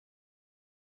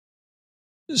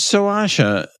So,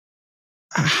 Asha,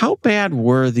 how bad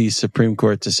were these Supreme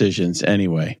Court decisions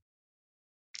anyway?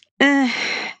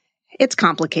 It's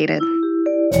complicated.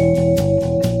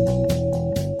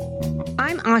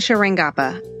 I'm Asha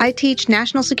Rangappa. I teach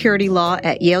national security law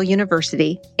at Yale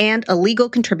University and a legal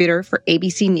contributor for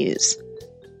ABC News.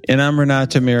 And I'm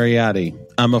Renato Mariotti.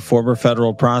 I'm a former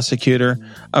federal prosecutor,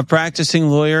 a practicing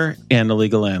lawyer, and a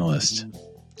legal analyst.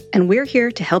 And we're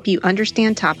here to help you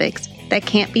understand topics that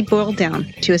can't be boiled down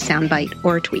to a soundbite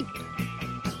or a tweet.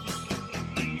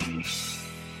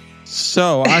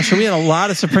 So, Asha, we had a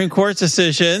lot of Supreme Court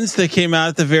decisions that came out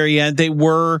at the very end. They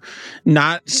were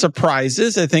not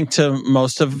surprises, I think, to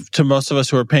most of us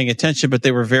who were paying attention, but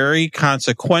they were very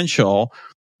consequential.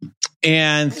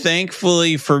 And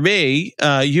thankfully for me,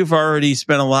 you've already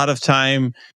spent a lot of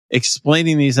time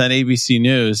explaining these on ABC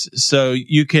News, so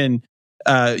you can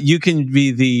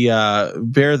be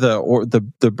bear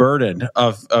the burden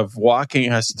of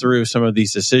walking us through some of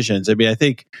these decisions. I mean, I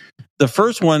think the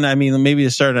first one, maybe to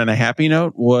start on a happy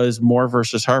note, was Moore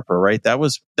versus Harper, right? That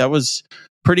was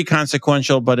pretty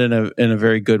consequential, but in a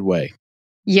very good way.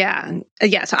 Yeah.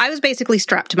 So I was basically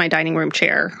strapped to my dining room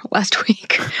chair last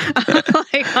week,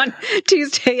 like on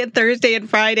Tuesday and Thursday and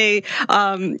Friday.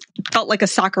 Felt like a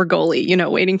soccer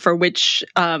goalie, waiting for which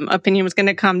opinion was going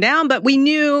to come down. But we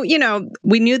knew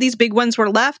these big ones were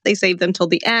left. They saved them till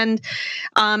the end.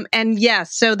 And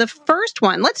yes, so the first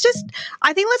one, let's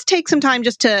take some time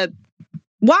just to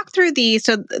walk through these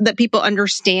so that people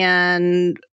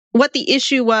understand what the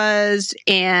issue was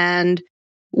and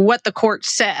what the court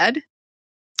said.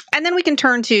 And then we can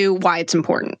turn to why it's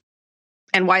important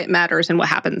and why it matters and what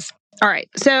happens. All right.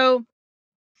 So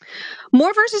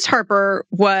Moore versus Harper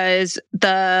was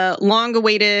the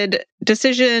long-awaited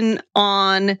decision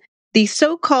on the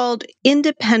so-called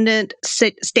independent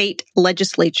state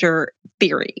legislature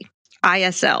theory,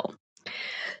 ISL.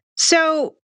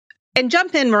 So, and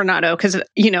jump in, Renato, because,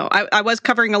 I was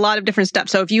covering a lot of different stuff.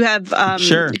 So if you have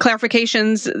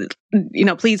clarifications,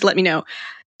 please let me know.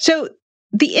 So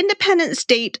the independent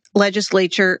state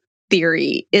legislature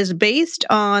theory is based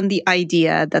on the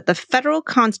idea that the federal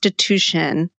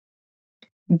constitution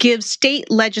gives state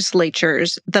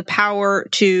legislatures the power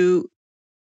to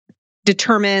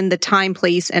determine the time,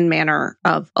 place, and manner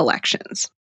of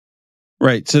elections.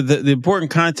 Right. So the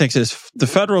important context is the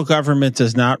federal government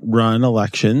does not run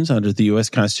elections under the U.S.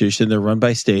 Constitution. They're run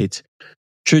by states.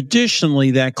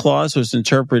 Traditionally, that clause was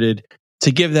interpreted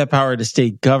to give that power to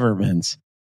state governments.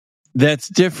 That's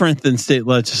different than state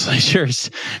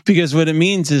legislatures, because what it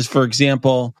means is, for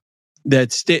example,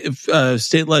 that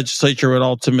state legislature would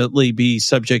ultimately be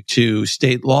subject to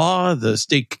state law. The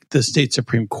state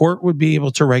Supreme Court would be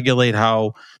able to regulate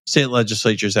how state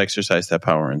legislatures exercise that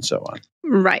power and so on.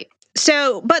 Right.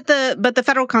 So, but the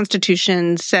federal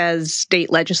constitution says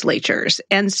state legislatures.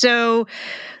 And so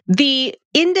the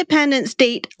independent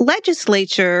state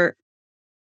legislature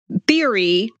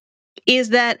theory is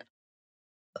that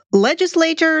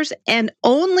legislatures and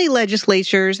only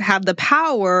legislatures have the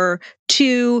power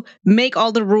to make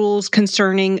all the rules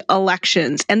concerning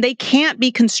elections, and they can't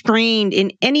be constrained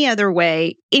in any other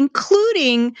way,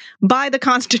 including by the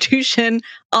constitution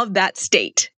of that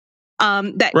state.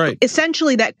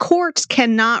 Essentially, that courts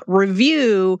cannot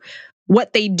review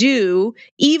what they do,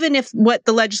 even if what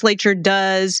the legislature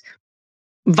does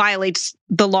violates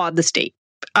the law of the state.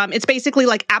 It's basically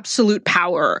like absolute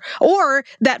power, or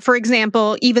that, for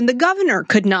example, even the governor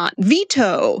could not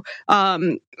veto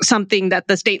something that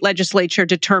the state legislature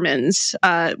determines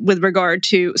with regard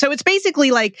to. So it's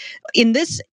basically like in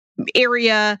this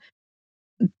area,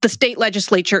 the state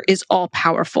legislature is all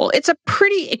powerful. It's a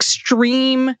pretty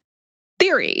extreme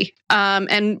theory.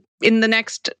 And in the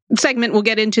next segment, we'll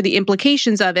get into the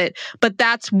implications of it. But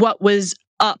that's what was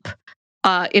up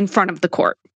in front of the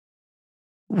court.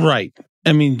 Right.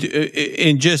 I mean,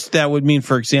 and just that would mean,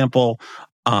 for example,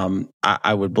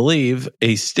 I would believe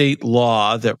a state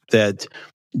law that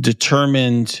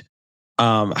determined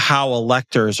how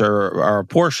electors are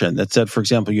apportioned. That said, for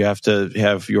example, you have to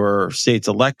have your state's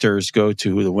electors go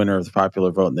to the winner of the popular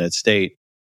vote in that state.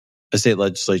 A state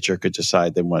legislature could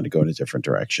decide they want to go in a different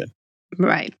direction.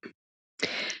 Right.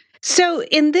 So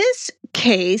in this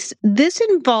case, this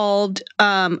involved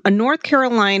a North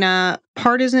Carolina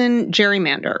partisan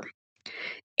gerrymander.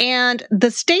 And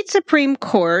the state Supreme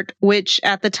Court, which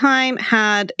at the time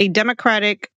had a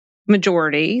Democratic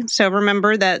majority, so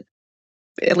remember that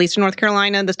at least in North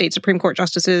Carolina, the state Supreme Court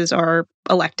justices are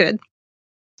elected,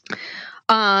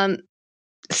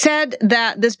 said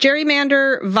that this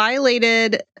gerrymander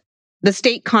violated the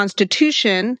state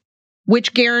constitution,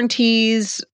 which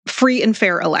guarantees free and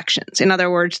fair elections. In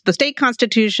other words, the state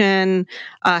constitution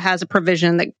has a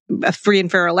provision, that a free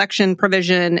and fair election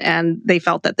provision, and they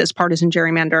felt that this partisan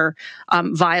gerrymander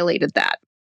violated that.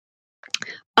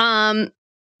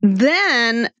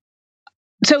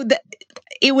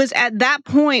 It was at that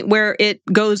point where it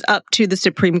goes up to the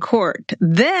Supreme Court.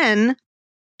 Then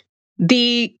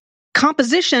the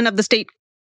composition of the state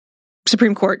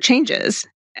Supreme Court changes,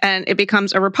 and it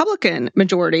becomes a Republican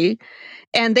majority,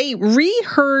 and they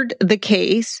reheard the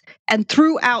case and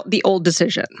threw out the old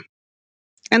decision.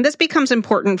 And this becomes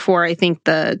important for, I think,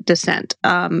 the dissent.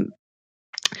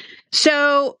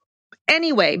 So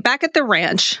anyway, back at the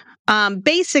ranch,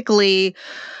 basically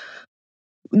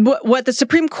what the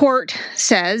Supreme Court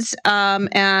says,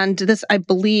 and this, I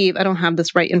believe, I don't have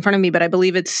this right in front of me, but I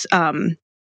believe it's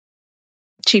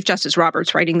Chief Justice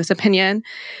Roberts writing this opinion,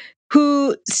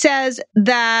 who says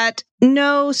that,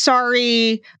 no,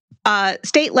 sorry,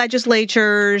 state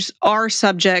legislatures are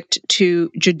subject to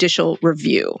judicial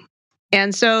review.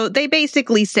 And so they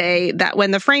basically say that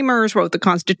when the framers wrote the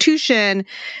Constitution,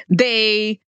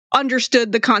 they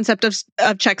understood the concept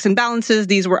of checks and balances.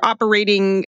 These were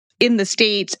operating in the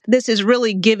states. This is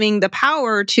really giving the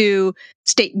power to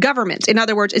state governments. In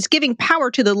other words, it's giving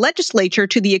power to the legislature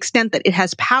to the extent that it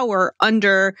has power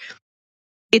under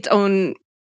its own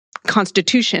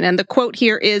Constitution. And the quote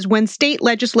here is, when state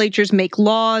legislatures make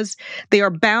laws, they are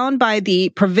bound by the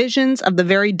provisions of the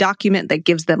very document that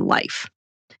gives them life.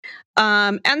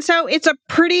 And so it's a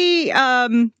pretty,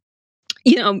 it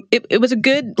was a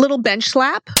good little bench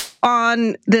slap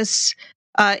on this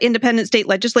independent state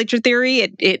legislature theory.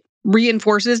 It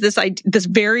reinforces this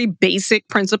very basic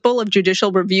principle of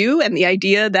judicial review and the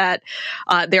idea that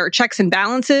there are checks and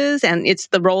balances, and it's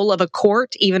the role of a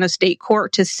court, even a state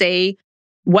court, to say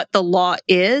what the law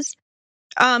is.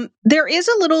 There is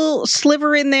a little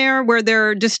sliver in there where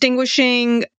they're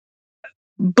distinguishing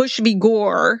Bush v.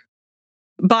 Gore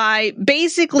by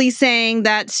basically saying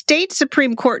that state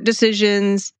Supreme Court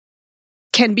decisions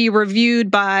can be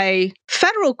reviewed by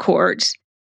federal courts,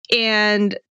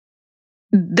 and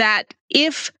that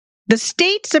if the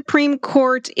state Supreme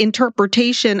Court's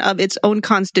interpretation of its own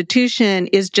Constitution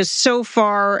is just so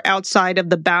far outside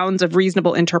of the bounds of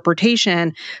reasonable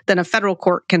interpretation, then a federal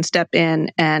court can step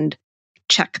in and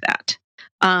check that.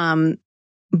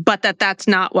 But that's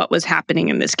not what was happening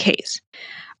in this case.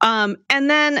 And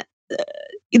then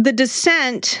the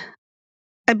dissent,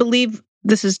 I believe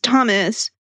this is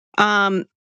Thomas,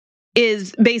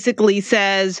 is basically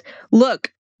says,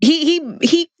 look,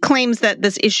 he claims that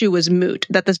this issue was moot,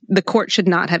 that the court should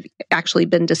not have actually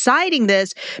been deciding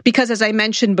this because, as I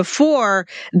mentioned before,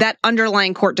 that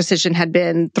underlying court decision had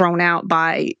been thrown out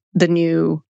by the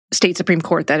new state Supreme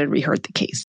Court that had reheard the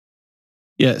case.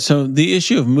 Yeah, so the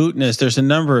issue of mootness, there's a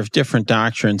number of different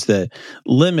doctrines that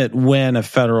limit when a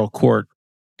federal court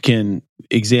can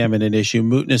examine an issue.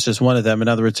 Mootness is one of them. In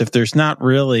other words, if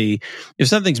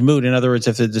something's moot, in other words,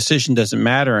 if the decision doesn't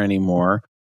matter anymore,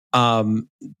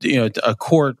 a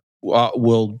court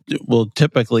will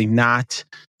typically not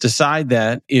decide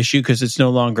that issue because it's no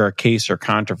longer a case or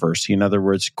controversy. In other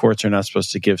words, courts are not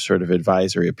supposed to give sort of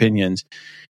advisory opinions.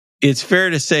 It's fair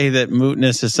to say that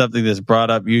mootness is something that's brought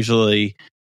up usually.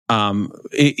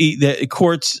 The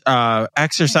courts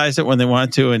exercise it when they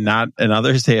want to, and not, and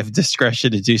others they have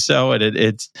discretion to do so. And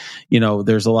it's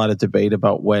there's a lot of debate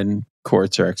about when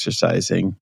courts are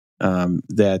exercising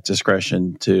that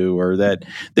discretion to, or that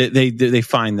they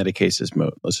find that a case is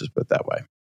moot. Let's just put it that way.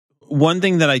 One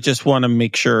thing that I just want to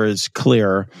make sure is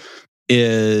clear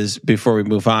is, before we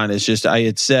move on, is just, I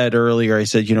had said earlier, I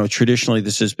said, traditionally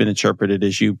this has been interpreted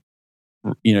as you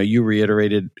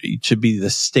reiterated, to be the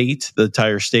state, the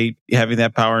entire state having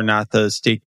that power, not the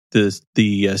state, the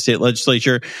state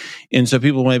legislature. And so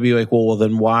people might be like, well,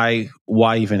 then why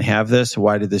even have this?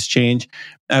 Why did this change?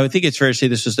 I would think it's fair to say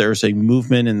there's a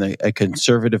movement in a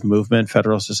conservative movement,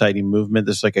 Federal Society movement.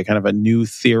 This is like a kind of a new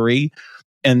theory.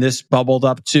 And this bubbled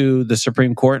up to the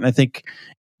Supreme Court. And I think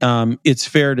it's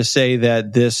fair to say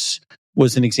that this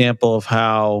was an example of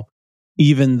how,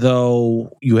 even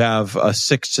though you have a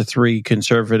 6-3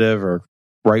 conservative or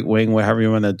right wing, whatever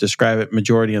you want to describe it,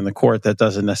 majority in the court, that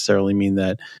doesn't necessarily mean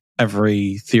that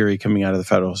every theory coming out of the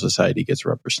Federal Society gets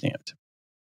rubber stamped.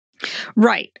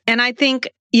 Right. And I think,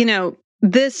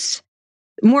 this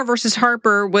Moore versus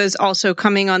Harper was also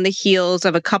coming on the heels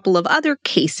of a couple of other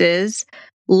cases,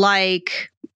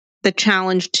 like the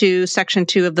challenge to Section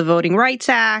 2 of the Voting Rights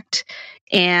Act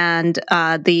and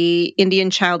the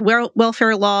Indian Child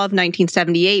Welfare Law of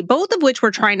 1978, both of which were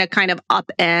trying to kind of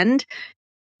upend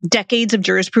decades of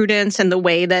jurisprudence and the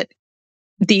way that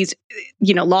these,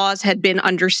 laws had been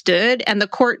understood. And the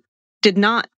court did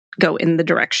not go in the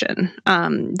direction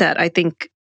that I think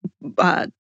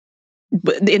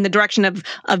in the direction of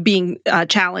being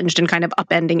challenged and kind of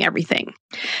upending everything.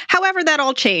 However, that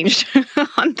all changed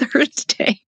on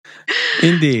Thursday.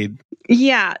 Indeed.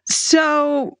 Yeah.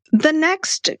 So the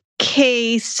next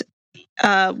case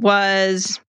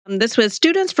was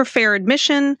Students for Fair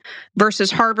Admission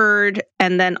versus Harvard,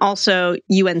 and then also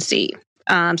UNC.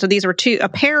 So these were a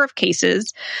pair of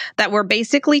cases that were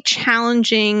basically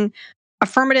challenging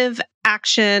affirmative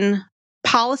action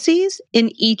policies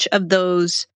in each of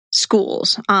those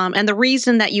schools. And the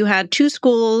reason that you had two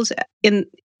schools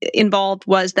involved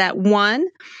was that one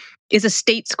is a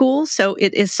state school, so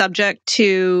it is subject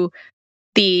to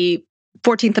the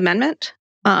 14th Amendment,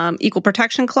 Equal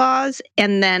Protection Clause,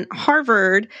 and then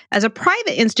Harvard, as a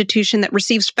private institution that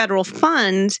receives federal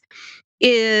funds,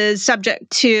 is subject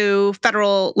to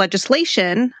federal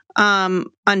legislation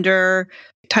under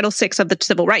Title VI of the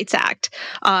Civil Rights Act,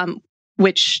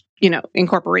 which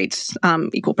incorporates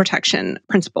equal protection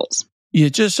principles. Yeah,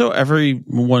 just so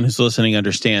everyone who's listening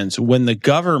understands, when the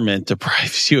government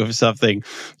deprives you of something,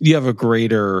 you have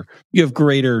greater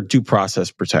due process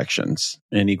protections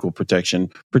and equal protections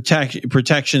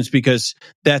because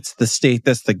that's the state,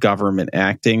 that's the government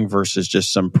acting versus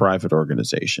just some private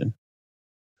organization.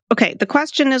 Okay, the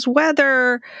question is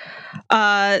whether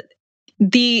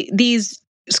these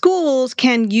schools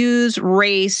can use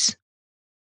race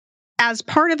as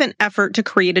part of an effort to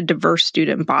create a diverse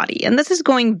student body. And this is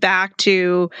going back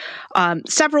to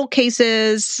several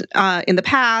cases in the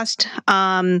past.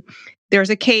 There's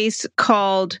a case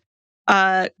called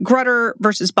Grutter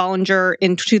versus Bollinger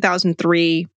in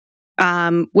 2003,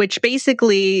 which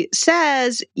basically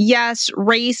says, yes,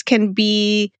 race can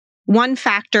be one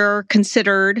factor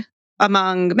considered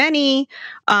among many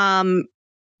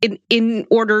in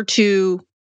order to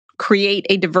create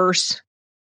a diverse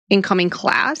incoming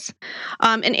class.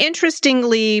 And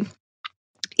interestingly,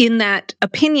 in that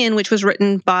opinion, which was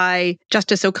written by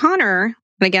Justice O'Connor,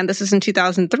 and again, this is in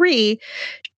 2003,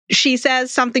 she says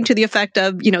something to the effect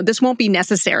of, this won't be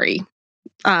necessary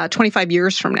 25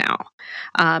 years from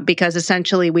now, because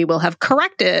essentially we will have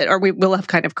corrected, or we will have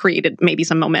kind of created maybe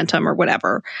some momentum or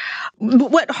whatever.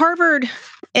 What Harvard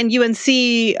and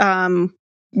UNC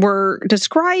were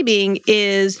describing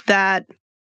is that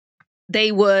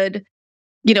they would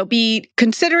be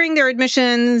considering their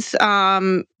admissions,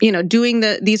 doing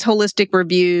these holistic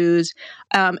reviews.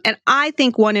 And I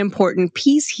think one important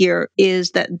piece here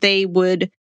is that they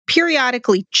would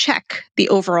periodically check the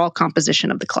overall composition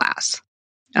of the class,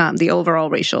 the overall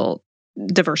racial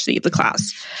diversity of the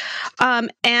class.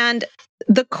 And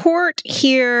the court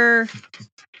here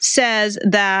says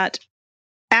that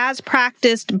as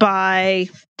practiced by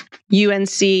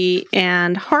UNC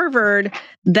and Harvard,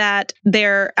 that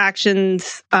their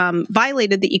actions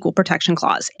violated the Equal Protection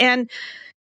Clause. And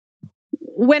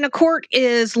when a court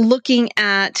is looking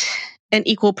at an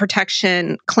equal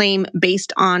protection claim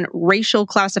based on racial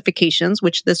classifications,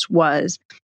 which this was,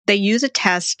 they use a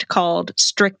test called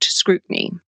strict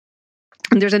scrutiny.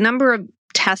 And there's a number of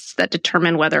tests that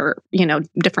determine whether,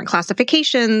 different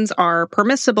classifications are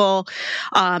permissible.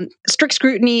 Strict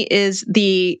scrutiny is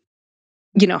the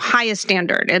highest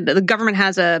standard, and the government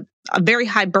has a very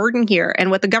high burden here.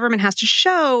 And what the government has to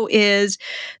show is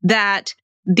that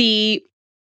the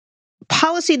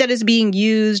policy that is being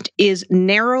used is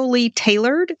narrowly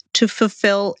tailored to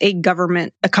fulfill a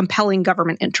compelling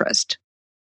government interest.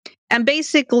 And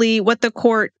basically what the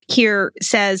court here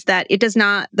says that it does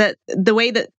not, that the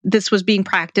way that this was being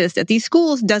practiced at these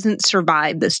schools doesn't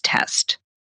survive this test.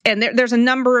 And there's a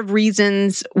number of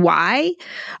reasons why.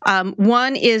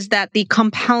 One is that the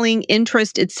compelling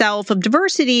interest itself of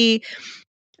diversity,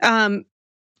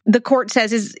 the court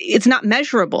says it's not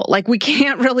measurable. Like, we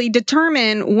can't really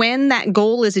determine when that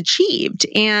goal is achieved.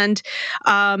 And,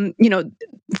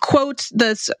 quotes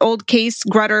this old case,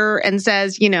 Grutter, and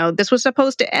says, this was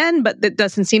supposed to end, but it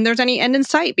doesn't seem there's any end in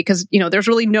sight because, there's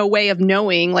really no way of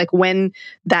knowing when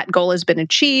that goal has been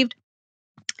achieved.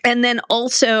 And then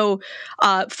also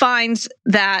finds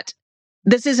that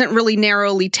this isn't really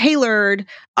narrowly tailored.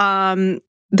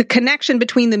 The connection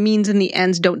between the means and the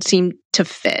ends don't seem to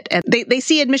fit. And they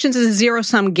see admissions as a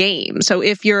zero-sum game. So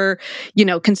if you're,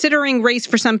 considering race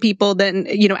for some people, then,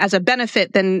 as a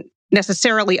benefit, then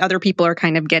necessarily other people are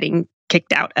kind of getting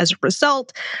kicked out as a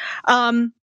result.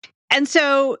 And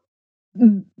so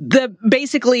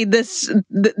basically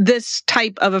this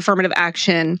type of affirmative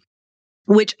action,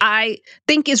 which I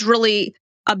think is really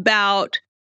about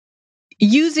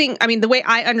using, the way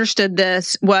I understood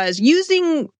this was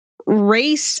using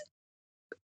race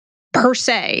per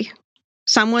se,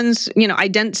 someone's,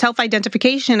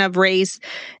 self-identification of race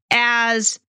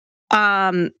as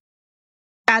as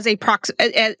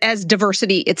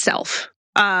diversity itself.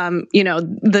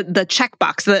 The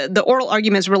checkbox, the oral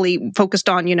argument is really focused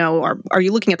on, are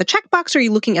you looking at the checkbox or are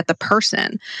you looking at the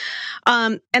person?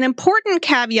 An important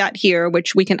caveat here,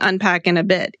 which we can unpack in a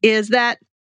bit, is that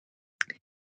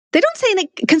they don't say any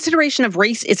consideration of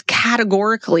race is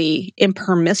categorically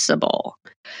impermissible.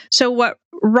 So what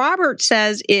Robert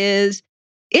says is,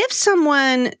 if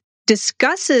someone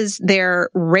discusses their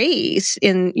race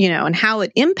and how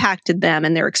it impacted them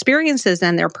and their experiences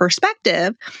and their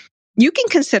perspective, you can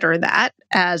consider that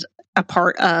as a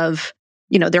part of,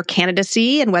 their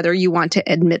candidacy and whether you want to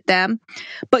admit them.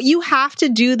 But you have to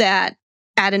do that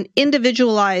at an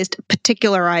individualized,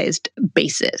 particularized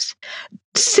basis.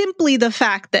 Simply the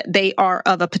fact that they are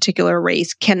of a particular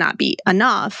race cannot be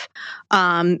enough.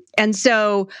 And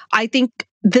so I think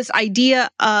this idea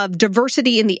of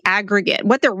diversity in the aggregate,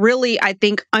 what they're really, I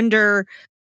think,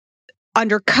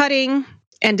 undercutting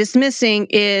and dismissing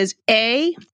is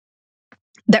A,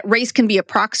 that race can be a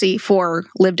proxy for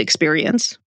lived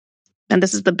experience. And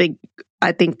this is the big,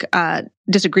 I think,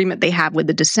 disagreement they have with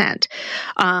the dissent,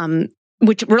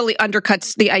 which really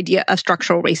undercuts the idea of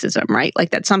structural racism, right?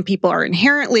 Like that some people are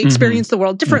inherently experience the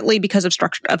world differently because of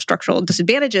structural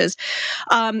disadvantages.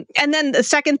 And then the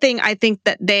second thing I think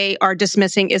that they are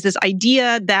dismissing is this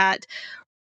idea that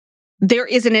there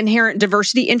is an inherent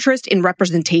diversity interest in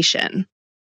representation.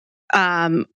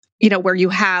 Where you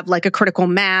have like a critical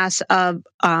mass of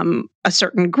a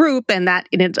certain group, and that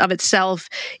in and of itself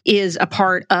is a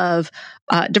part of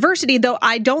diversity, though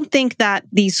I don't think that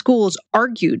these schools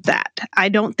argued that. I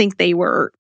don't think they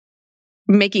were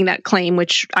making that claim,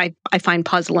 which I find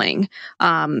puzzling,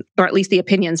 or at least the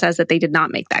opinion says that they did not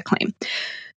make that claim.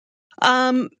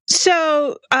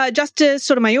 So Justice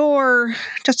Sotomayor,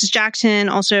 Justice Jackson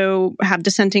also have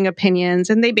dissenting opinions,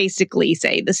 and they basically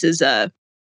say this is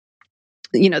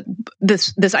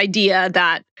this idea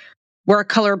that we're a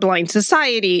colorblind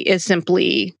society is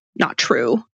simply not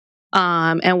true.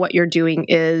 And what you're doing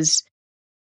is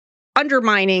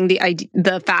undermining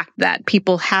the fact that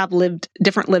people have lived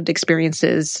different lived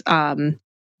experiences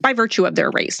by virtue of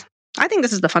their race. I think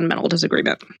this is the fundamental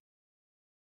disagreement.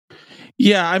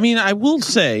 Yeah, I mean, I will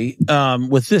say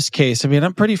with this case, I mean,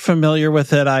 I'm pretty familiar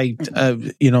with it.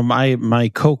 My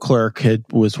co-clerk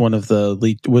was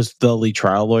the lead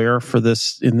trial lawyer for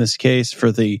this in this case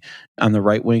on the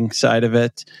right wing side of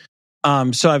it.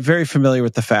 So I'm very familiar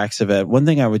with the facts of it. One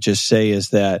thing I would just say is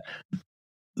that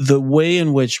the way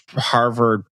in which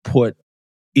Harvard put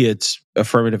its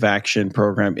affirmative action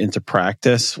program into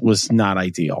practice was not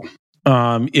ideal.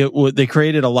 They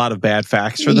created a lot of bad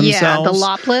facts for themselves. Yeah, the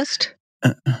LOP list.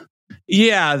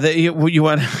 Yeah, you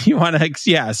want to.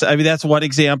 Yes, I mean that's one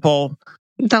example.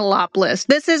 The LOP list.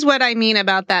 This is what I mean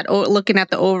about that. Looking at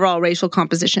the overall racial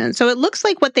composition, so it looks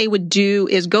like what they would do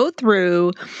is go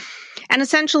through and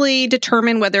essentially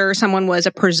determine whether someone was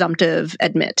a presumptive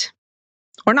admit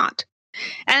or not.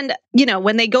 And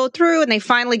when they go through and they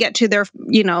finally get to their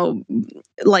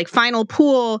final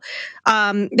pool,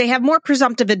 they have more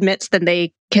presumptive admits than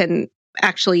they can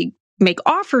actually make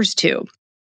offers to.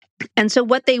 And so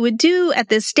what they would do at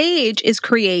this stage is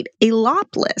create a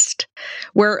LOP list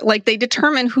where they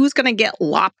determine who's going to get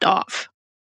lopped off.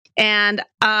 And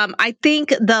I think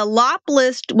the LOP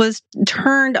list was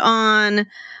turned on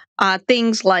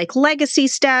things like legacy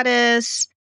status,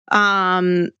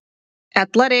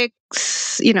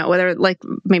 athletics, whether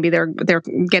maybe they're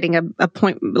getting a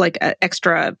point, a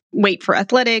extra weight for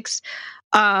athletics.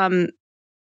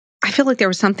 I feel like there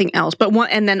was something else,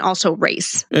 and then also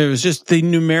race. It was just they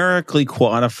numerically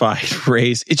quantified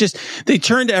race. They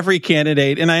turned every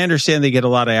candidate, and I understand they get a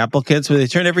lot of applicants, but they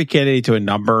turned every candidate to a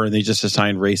number, and they just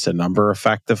assigned race a number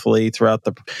effectively throughout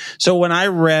the. So when I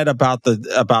read about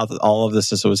all of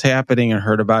this as it was happening and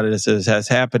heard about it as it was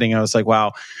happening, I was like,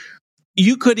 wow.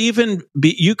 You could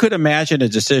imagine a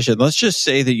decision. Let's just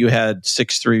say that you had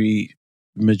 6-3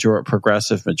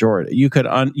 progressive majority. You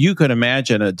could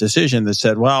imagine a decision that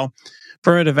said, well,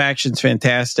 affirmative action's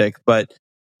fantastic, but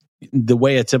the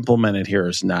way it's implemented here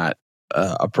is not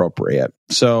appropriate.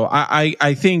 So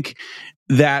I think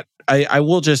that I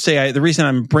will just say the reason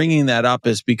I'm bringing that up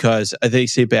is because they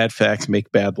say bad facts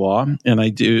make bad law, and I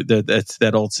do that's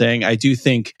that old saying. I do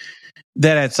think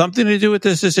that had something to do with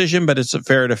this decision, but it's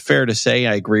fair to say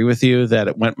I agree with you that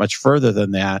it went much further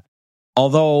than that.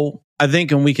 Although I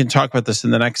think, and we can talk about this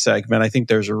in the next segment, I think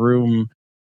there's a room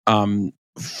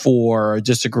for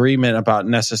disagreement about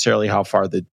necessarily how far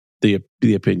the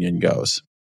opinion goes.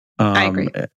 I agree.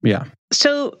 Yeah.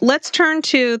 So let's turn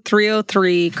to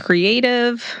 303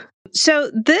 creative.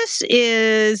 So this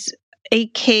is a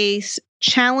case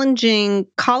challenging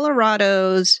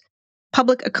Colorado's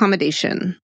public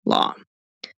accommodation law.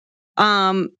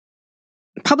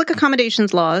 Public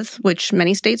accommodations laws, which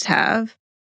many states have,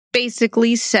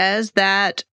 basically says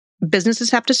that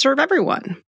businesses have to serve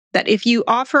everyone. That if you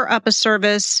offer up a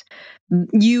service,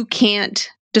 you can't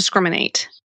discriminate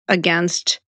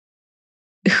against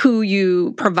who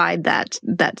you provide that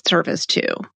service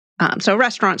to. So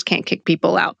restaurants can't kick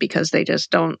people out because they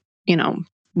just don't,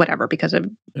 whatever, because of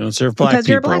you don't serve black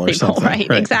you're people black people, right?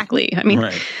 Exactly. I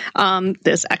mean,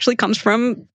 this actually comes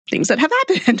from things that have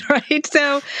happened, right?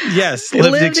 So yes,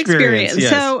 lived experience. Yes.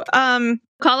 So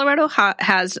Colorado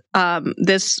has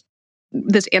this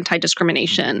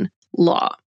anti-discrimination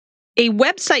law. A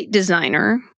website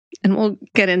designer, and we'll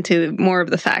get into more of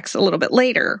the facts a little bit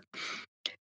later,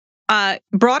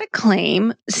 brought a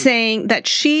claim saying that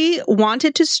she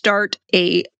wanted to start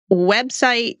a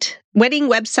wedding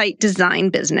website design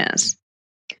business,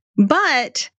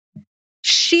 but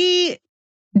she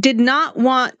did not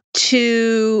want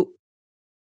to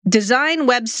design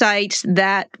websites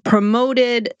that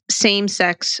promoted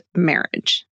same-sex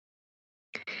marriage.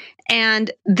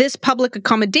 And this public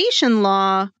accommodation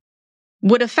law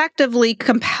would effectively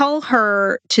compel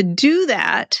her to do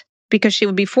that because she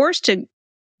would be forced to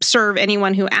serve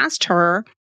anyone who asked her,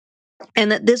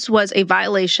 and that this was a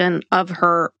violation of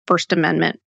her First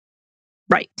Amendment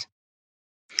right.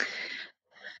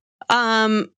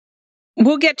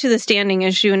 We'll get to the standing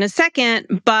issue in a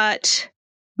second, but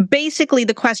basically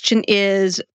the question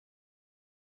is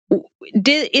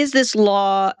this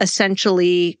law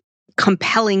essentially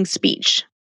compelling speech?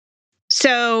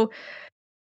 So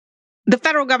the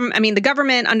federal government, the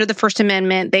government under the First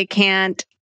Amendment, they can't,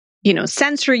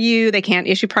 censor you, they can't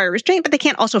issue prior restraint, but they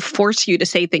can't also force you to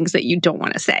say things that you don't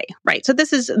want to say, right? So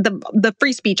this is the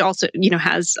free speech also,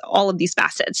 has all of these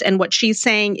facets. And what she's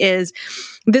saying is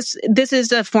this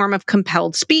is a form of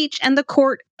compelled speech, and the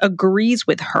court agrees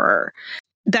with her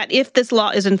that if this law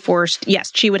is enforced,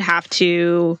 yes, she would have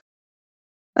to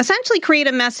essentially create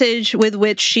a message with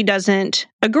which she doesn't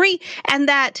agree, and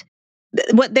that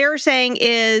what they're saying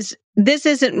is this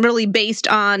isn't really based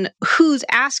on who's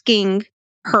asking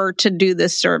her to do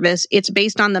this service. It's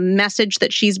based on the message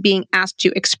that she's being asked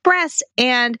to express.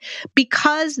 And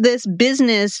because this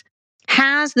business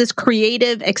has this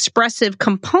creative, expressive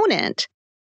component,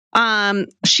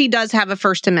 she does have a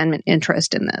First Amendment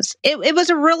interest in this. It was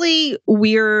a really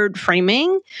weird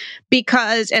framing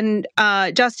because,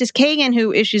 Justice Kagan,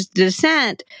 who issues the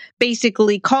dissent,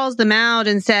 basically calls them out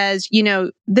and says,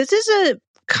 this is a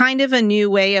kind of a new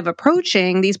way of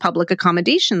approaching these public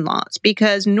accommodation laws,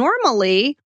 because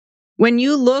normally when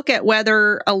you look at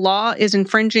whether a law is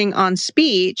infringing on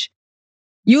speech,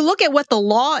 you look at what the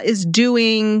law is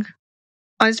doing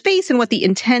on its face and what the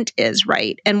intent is,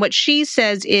 right? And what she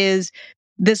says is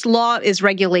this law is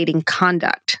regulating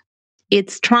conduct.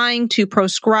 It's trying to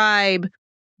proscribe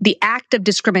the act of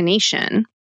discrimination.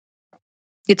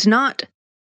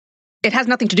 It has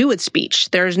nothing to do with speech.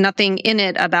 There's nothing in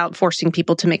it about forcing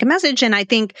people to make a message. And I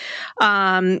think,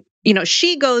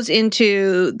 she goes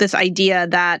into this idea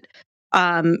that,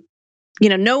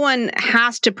 no one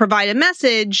has to provide a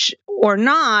message or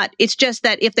not. It's just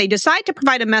that if they decide to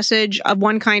provide a message of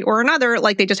one kind or another,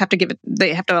 they just have to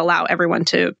they have to allow everyone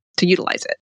to utilize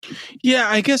it. Yeah,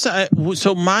 I guess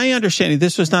so my understanding,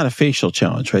 this was not a facial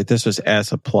challenge, right? This was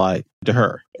as applied to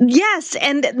her. Yes,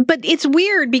 but it's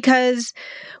weird because,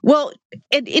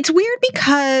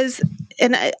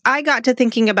 and I got to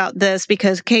thinking about this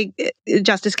because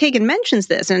Justice Kagan mentions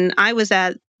this, and I was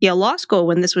at Yale Law School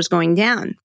when this was going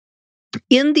down.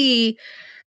 In the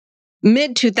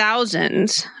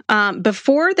mid-2000s,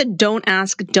 before the don't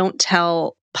ask, don't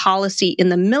tell policy in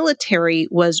the military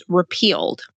was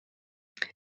repealed,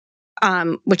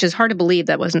 which is hard to believe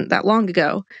that wasn't that long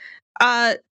ago,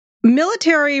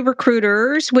 military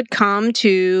recruiters would come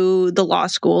to the law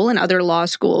school and other law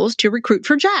schools to recruit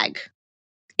for JAG.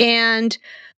 And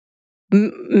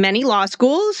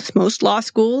most law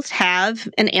schools have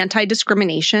an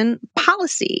anti-discrimination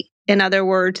policy. In other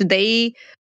words, they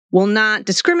will not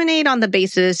discriminate on the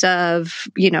basis of,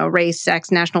 race,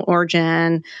 sex, national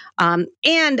origin,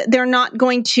 and they're not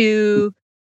going to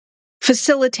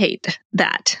facilitate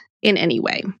that in any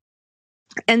way.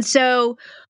 And so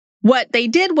what they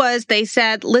did was they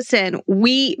said, listen,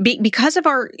 because of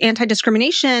our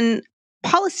anti-discrimination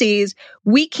policies,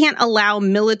 we can't allow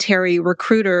military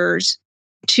recruiters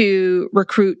to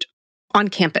recruit on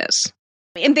campus.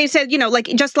 And they said,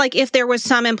 just like if there was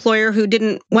some employer who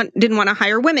didn't want to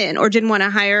hire women or didn't want to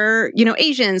hire,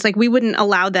 Asians, we wouldn't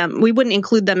allow them, we wouldn't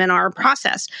include them in our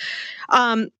process.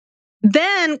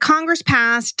 Then Congress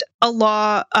passed a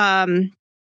law, an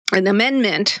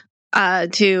amendment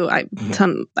to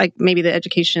maybe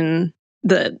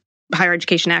the Higher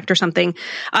Education Act or something.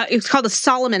 It's called the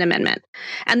Solomon Amendment.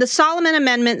 And the Solomon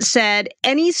Amendment said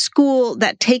any school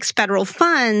that takes federal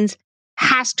funds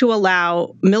has to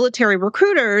allow military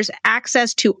recruiters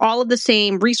access to all of the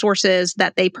same resources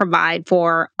that they provide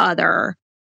for other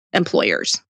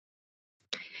employers.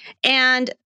 And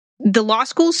the law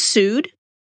schools sued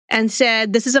and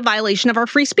said, this is a violation of our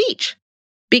free speech,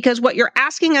 because what you're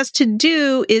asking us to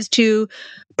do is to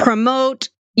promote,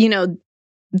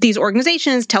 these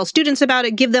organizations, tell students about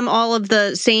it, give them all of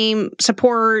the same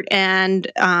support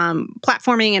and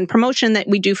platforming and promotion that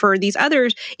we do for these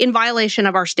others in violation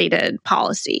of our stated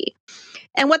policy.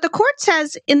 And what the court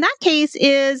says in that case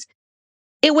is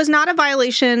it was not a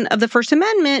violation of the First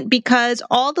Amendment because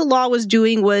all the law was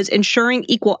doing was ensuring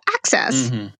equal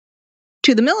access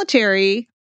to the military,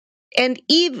 and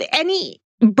any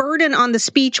burden on the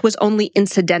speech was only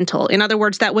incidental. In other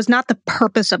words, that was not the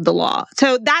purpose of the law.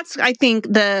 So that's, I think,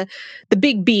 the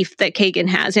big beef that Kagan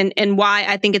has, and why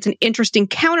I think it's an interesting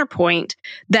counterpoint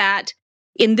that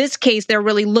in this case, they're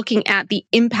really looking at the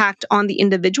impact on the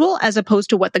individual as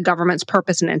opposed to what the government's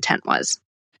purpose and intent was.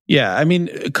 Yeah, I mean,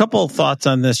 a couple of thoughts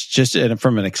on this just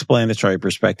from an explanatory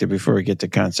perspective before we get to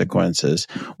consequences.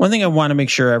 One thing I want to make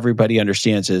sure everybody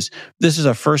understands is this is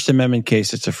a First Amendment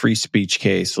case. It's a free speech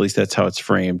case. At least that's how it's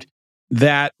framed.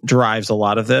 That drives a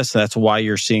lot of this. That's why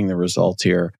you're seeing the result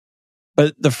here.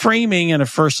 But the framing in a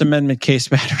First Amendment case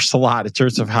matters a lot in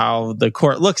terms of how the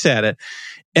court looks at it.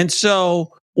 And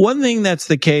so one thing that's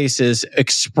the case is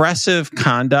expressive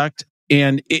conduct.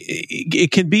 And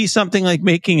it can be something like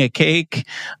making a cake.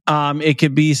 It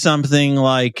could be something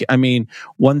like,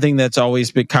 one thing that's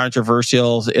always been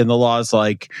controversial in the law is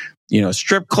like,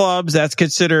 strip clubs, that's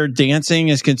considered, dancing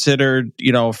is considered,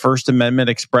 First Amendment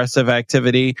expressive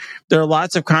activity. There are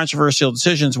lots of controversial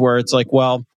decisions where it's like,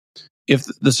 well, if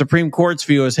the Supreme Court's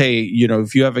view is, hey,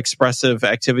 if you have expressive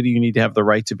activity, you need to have the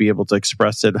right to be able to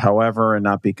express it however and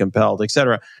not be compelled, et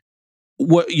cetera.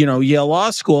 Yale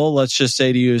Law School, let's just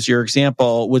say to use your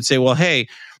example, would say, well, hey,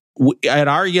 at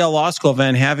our Yale Law School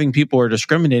event, having people who are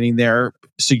discriminating there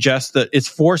suggests that it's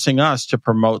forcing us to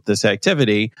promote this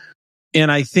activity.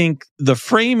 And I think the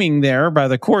framing there by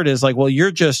the court is like, well,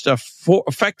 you're just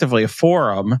effectively a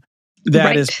forum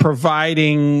that is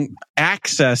providing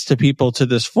access to people to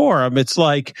this forum. It's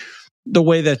like the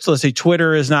way that, let's say,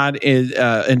 Twitter is not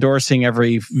endorsing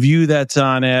every view that's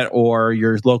on it, or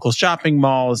your local shopping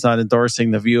mall is not endorsing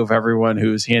the view of everyone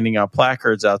who's handing out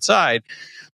placards outside.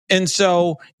 And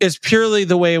so it's purely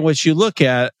the way in which you look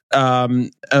at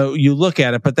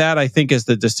it. But that, I think, is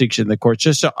the distinction in the court,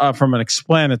 just from an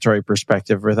explanatory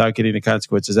perspective, without getting into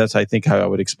consequences. That's, I think, how I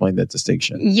would explain that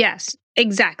distinction. Yes,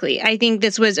 exactly. I think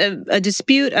this was a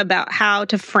dispute about how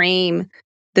to frame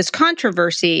this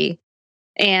controversy.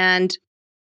 And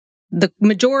the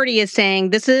majority is saying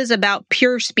this is about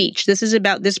pure speech. This is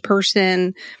about this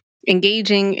person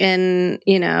engaging in,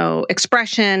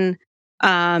 expression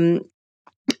and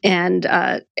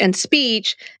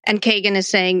speech. And Kagan is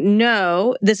saying,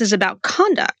 no, this is about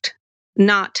conduct,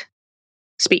 not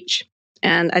speech.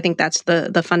 And I think that's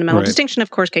the fundamental distinction. Of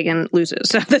course, Kagan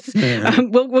loses. So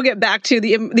we'll get back to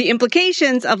the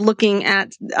implications of looking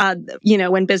at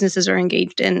when businesses are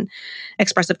engaged in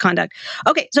expressive conduct.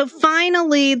 Okay, so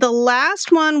finally, the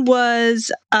last one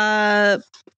was Biden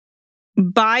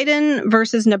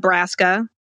versus Nebraska.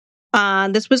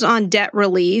 This was on debt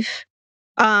relief.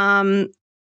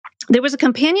 There was a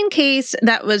companion case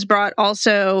that was brought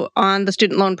also on the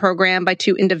student loan program by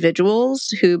two individuals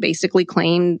who basically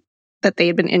claimed that they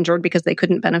had been injured because they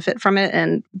couldn't benefit from it,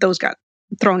 and those got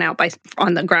thrown out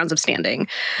on the grounds of standing.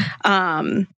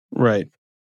 Right.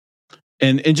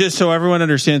 And just so everyone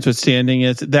understands what standing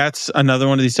is, that's another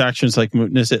one of these actions like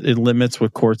mootness. It limits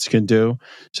what courts can do.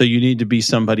 So you need to be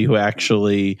somebody who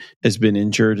actually has been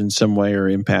injured in some way or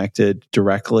impacted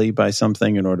directly by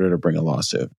something in order to bring a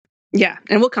lawsuit. Yeah,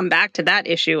 and we'll come back to that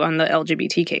issue on the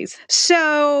LGBT case.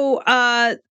 So,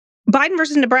 Biden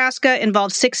versus Nebraska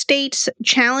involved 6 states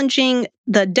challenging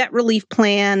the debt relief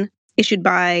plan issued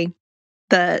by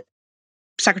the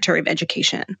Secretary of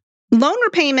Education. Loan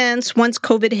repayments, once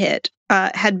COVID hit,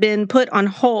 had been put on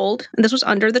hold, and this was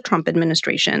under the Trump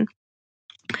administration.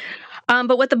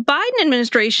 But what the Biden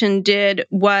administration did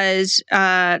was,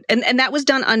 and that was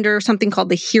done under something called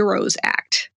the HEROES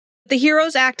Act. The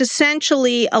HEROES Act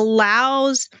essentially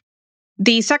allows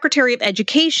the Secretary of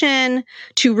Education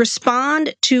to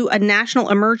respond to a national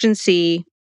emergency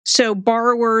so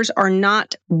borrowers are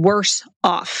not worse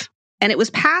off and it was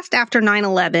passed after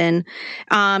 9/11.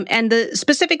 And the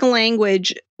specific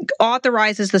language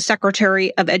authorizes the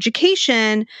Secretary of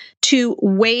Education to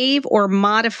waive or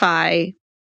modify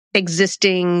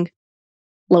existing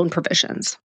loan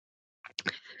provisions.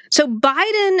 So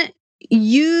Biden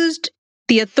used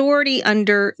the authority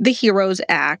under the HEROES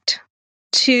Act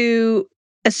to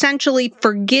essentially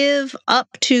forgive up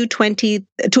to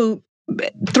through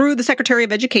the Secretary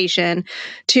of Education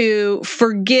to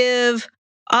forgive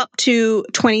up to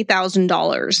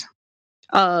 $20,000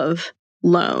 of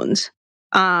loans,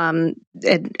 and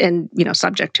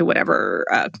subject to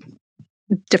whatever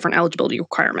different eligibility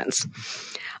requirements.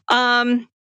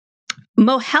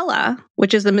 MOHELA,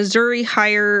 which is the Missouri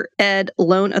Higher Ed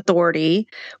Loan Authority,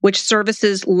 which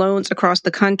services loans across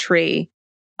the country,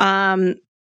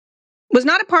 was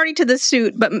not a party to this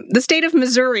suit, but the state of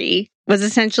Missouri was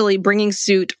essentially bringing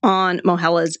suit on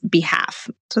MOHELA's behalf.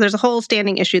 So there's a whole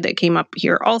standing issue that came up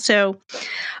here also,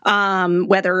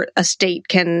 whether a state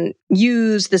can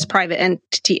use this private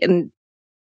entity and,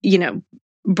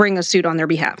 bring a suit on their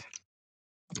behalf.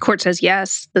 The court says,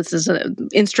 yes, this is an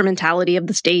instrumentality of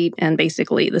the state, and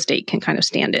basically the state can kind of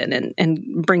stand in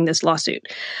and bring this lawsuit.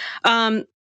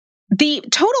 The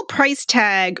total price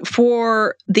tag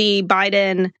for the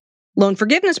Biden loan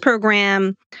forgiveness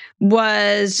program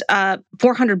was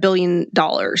 $400 billion.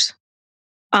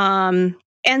 And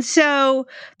so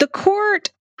the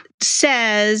court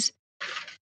says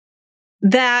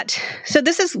that, so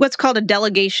this is what's called a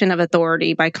delegation of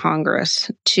authority by Congress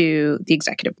to the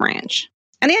executive branch.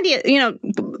 And the idea,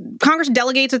 Congress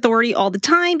delegates authority all the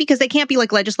time because they can't be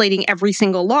legislating every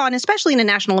single law, and especially in a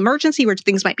national emergency where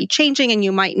things might be changing and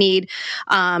you might need,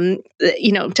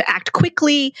 to act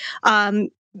quickly.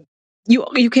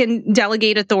 You can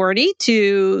delegate authority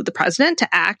to the president to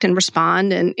act and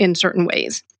respond in certain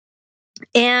ways.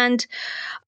 And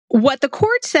what the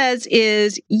court says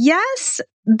is, yes,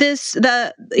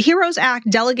 the HEROES Act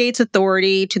delegates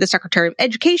authority to the Secretary of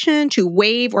Education to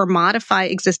waive or modify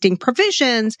existing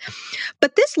provisions,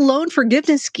 but this loan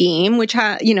forgiveness scheme, which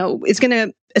is going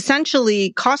to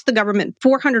essentially cost the government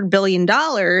 $400 billion,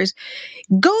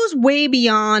 goes way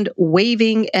beyond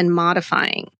waiving and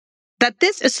modifying. That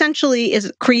this essentially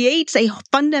creates a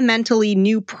fundamentally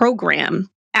new program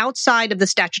outside of the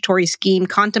statutory scheme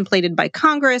contemplated by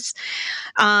Congress.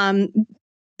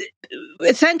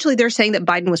 Essentially, they're saying that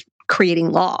Biden was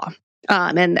creating law.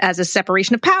 And as a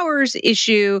separation of powers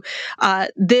issue,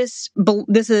 this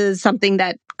is something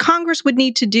that Congress would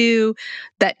need to do,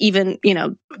 that even,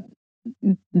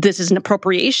 this is an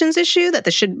appropriations issue, that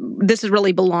this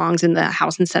really belongs in the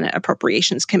House and Senate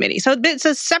Appropriations Committee. So it's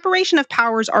a separation of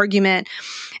powers argument.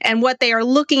 And what they are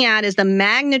looking at is the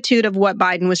magnitude of what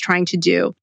Biden was trying to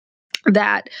do,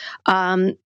 that,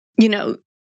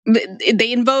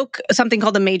 they invoke something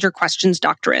called the major questions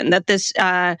doctrine, that this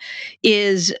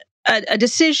is a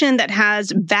decision that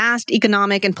has vast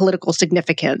economic and political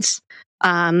significance,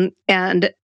 and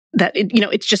that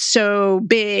it's just so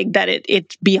big that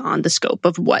it's beyond the scope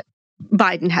of what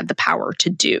Biden had the power to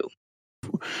do.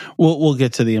 We'll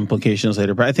get to the implications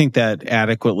later, but I think that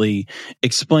adequately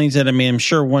explains it. I mean, I'm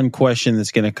sure one question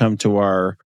that's going to come to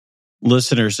our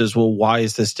listeners is, well, why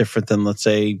is this different than, let's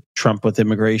say, Trump with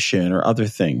immigration or other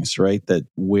things, right? That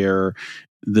where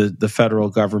the federal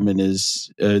government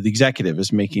is, the executive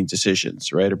is making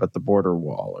decisions, right, about the border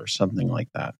wall or something like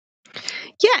that.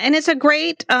 Yeah, and it's a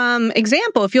great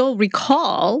example. If you'll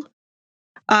recall,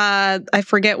 I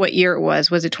forget what year it was.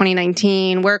 Was it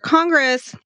 2019, where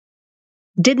Congress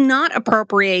did not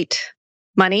appropriate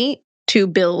money to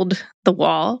build the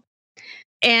wall,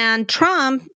 and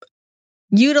Trump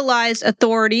utilized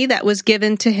authority that was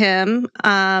given to him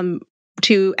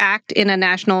to act in a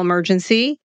national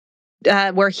emergency,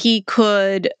 where he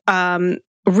could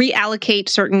reallocate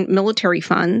certain military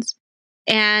funds.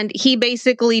 And he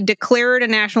basically declared a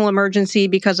national emergency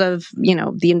because of,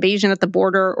 the invasion at the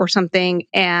border or something,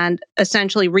 and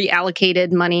essentially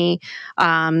reallocated money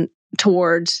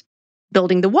towards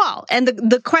building the wall. And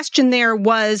the question there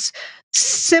was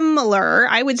similar.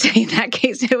 I would say in that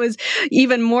case, it was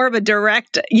even more of a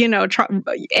direct,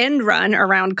 end run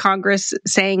around Congress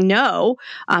saying no,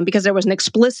 because there was an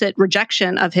explicit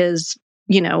rejection of his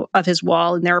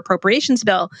wall in their appropriations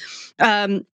bill.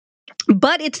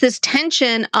 But it's this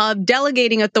tension of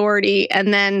delegating authority,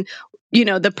 and then,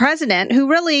 the president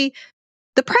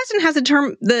has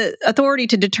the authority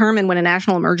to determine when a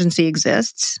national emergency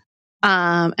exists,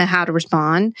 and how to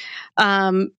respond.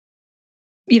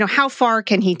 How far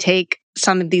can he take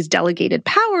some of these delegated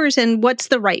powers, and what's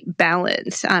the right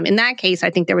balance? In that case,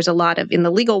 I think there was in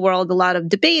the legal world, a lot of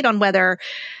debate on whether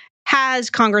has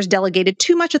Congress delegated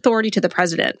too much authority to the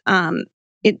president?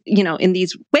 In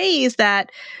these ways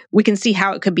that we can see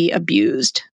how it could be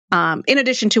abused, in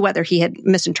addition to whether he had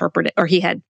misinterpreted or he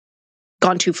had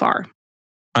gone too far.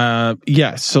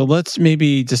 Yes. So let's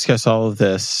maybe discuss all of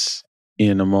this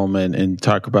in a moment and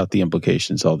talk about the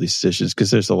implications of all these decisions,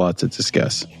 because there's a lot to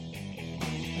discuss.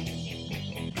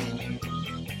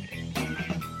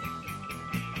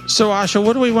 So, Asha,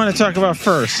 what do we want to talk about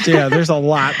first? Yeah, there's a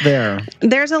lot there.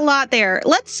 There's a lot there.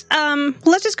 Let's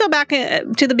just go back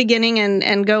to the beginning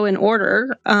and go in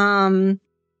order. The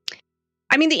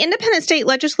independent state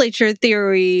legislature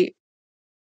theory,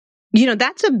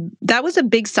 that was a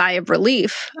big sigh of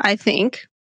relief, I think.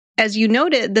 As you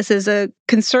noted, this is a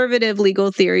conservative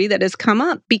legal theory that has come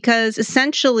up because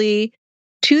essentially,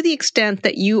 to the extent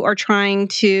that you are trying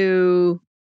to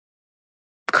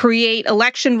create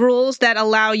election rules that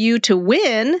allow you to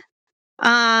win,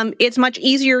 it's much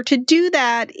easier to do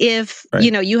that if,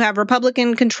 you have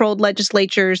Republican-controlled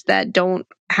legislatures that don't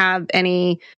have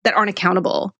that aren't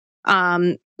accountable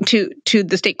to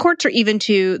the state courts or even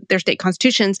to their state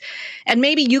constitutions. And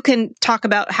maybe you can talk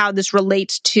about how this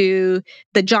relates to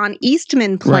the John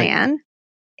Eastman plan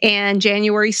and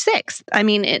January 6th.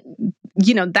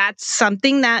 That's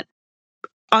something that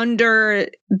under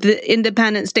the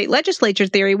independent state legislature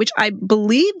theory, which I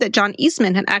believe that John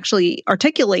Eastman had actually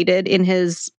articulated in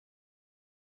his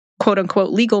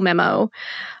quote-unquote legal memo,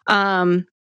 would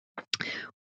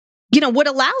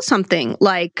allow something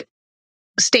like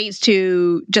states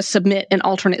to just submit an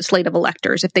alternate slate of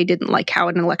electors if they didn't like how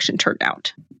an election turned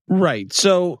out. Right.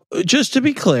 So just to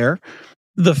be clear,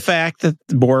 the fact that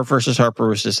Moore versus Harper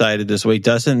was decided this way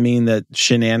doesn't mean that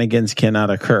shenanigans cannot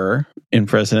occur in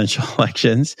presidential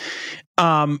elections.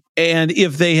 And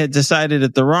if they had decided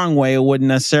it the wrong way, it wouldn't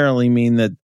necessarily mean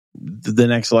that the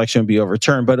next election would be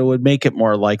overturned, but it would make it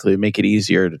more likely, make it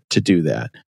easier to do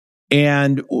that.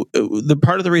 And the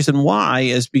part of the reason why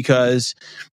is because,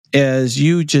 as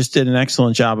you just did an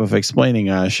excellent job of explaining,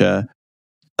 Asha,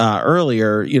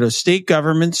 earlier, state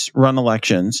governments run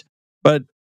elections, but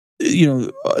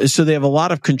so they have a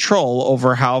lot of control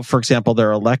over how, for example,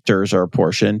 their electors are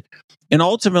apportioned. And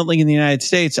ultimately in the United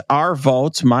States, our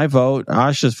votes, my vote,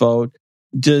 Asha's vote,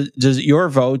 your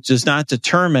vote does not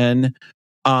determine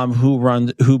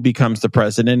who becomes the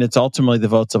president. It's ultimately the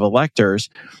votes of electors.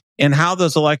 And how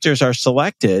those electors are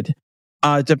selected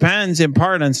depends in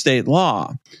part on state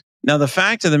law. Now, the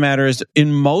fact of the matter is,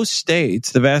 in most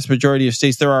states, the vast majority of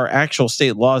states, there are actual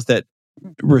state laws that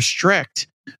restrict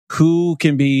who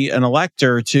can be an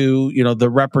elector to, the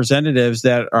representatives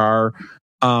that are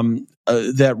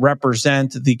that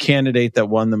represent the candidate that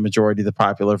won the majority of the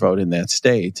popular vote in that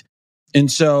state.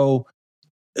 And so,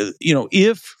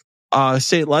 if a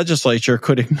state legislature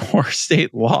could ignore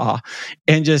state law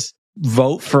and just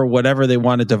vote for whatever they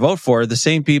wanted to vote for, the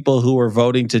same people who were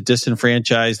voting to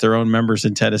disenfranchise their own members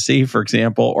in Tennessee, for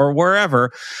example, or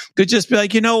wherever, could just be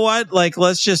like, you know what,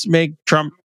 let's just make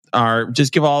Trump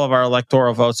just give all of our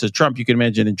electoral votes to Trump. You can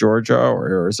imagine in Georgia or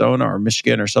Arizona or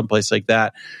Michigan or someplace like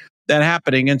that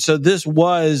happening. And so this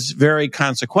was very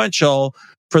consequential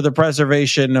for the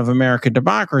preservation of American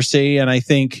democracy. And I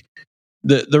think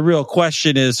the real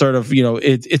question is sort of,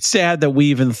 it's sad that we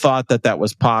even thought that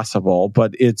was possible,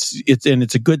 but it's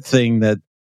a good thing that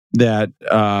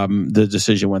the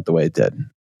decision went the way it did.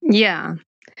 Yeah.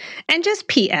 And just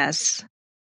P.S.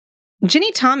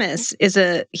 Ginny Thomas is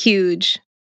a huge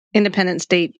independent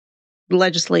state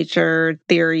legislature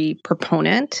theory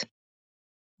proponent.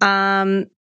 And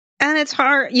it's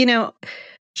hard,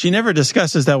 She never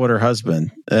discusses that with her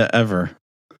husband, ever.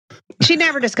 She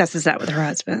never discusses that with her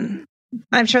husband.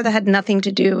 I'm sure that had nothing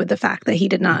to do with the fact that he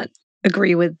did not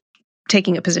agree with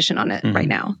taking a position on it right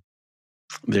now.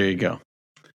 There you go.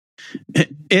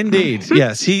 Indeed.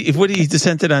 Yes. He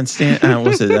dissented on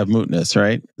mootness,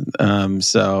 right?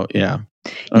 So, yeah.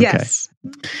 Okay. Yes.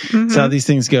 Mm-hmm. So how these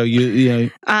things go,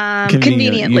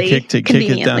 conveniently, you kick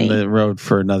it down the road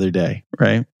for another day,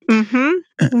 right?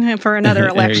 Mm-hmm. For another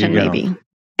election, maybe.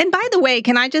 And by the way,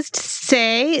 can I just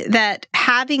say that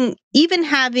having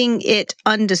it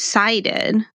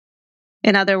undecided,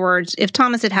 in other words, if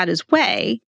Thomas had his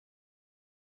way,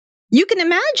 you can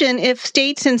imagine if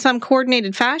states in some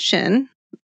coordinated fashion,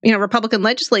 Republican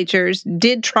legislatures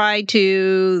did try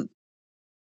to,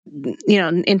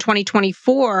 in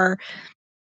 2024,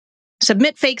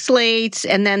 submit fake slates,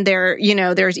 and then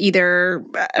there's either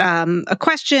a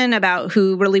question about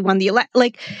who really won the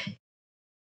election.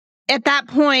 At that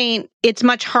point, it's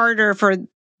much harder for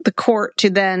the court to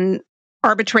then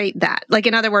arbitrate that.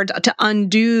 In other words, to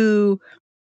undo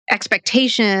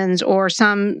expectations or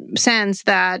some sense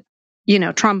that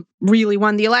Trump really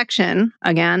won the election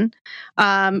again.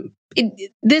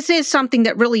 This is something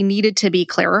that really needed to be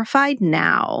clarified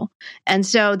now. And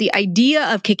so the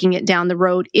idea of kicking it down the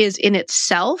road is in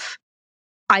itself,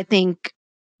 I think,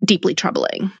 deeply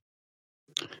troubling.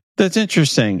 That's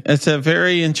interesting. It's a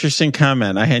very interesting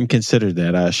comment. I hadn't considered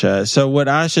that, Asha. So what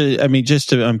Asha, just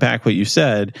to unpack what you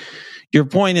said, your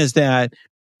point is that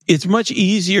it's much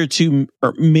easier to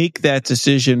make that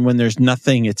decision when there's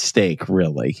nothing at stake,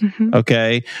 really. Mm-hmm.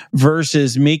 Okay.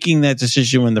 Versus making that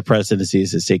decision when the presidency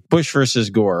is at stake. Bush versus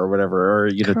Gore or whatever,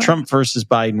 or, Trump versus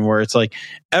Biden, where it's like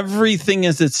everything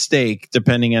is at stake,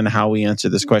 depending on how we answer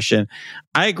this question.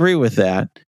 I agree with that.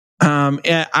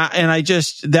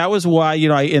 That was why,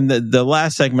 in the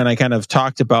last segment, I kind of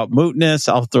talked about mootness.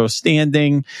 I'll throw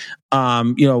standing,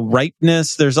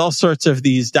 ripeness. There's all sorts of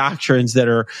these doctrines that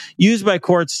are used by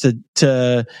courts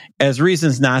to as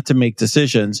reasons not to make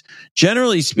decisions.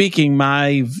 Generally speaking,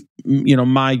 my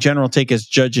general take is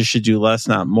judges should do less,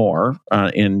 not more,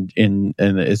 in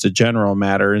it's a general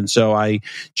matter. And so I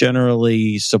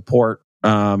generally support,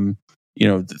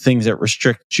 things that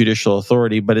restrict judicial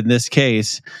authority. But in this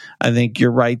case, I think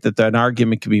you're right that an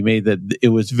argument can be made that it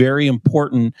was very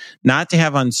important not to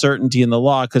have uncertainty in the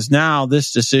law, because now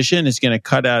this decision is going to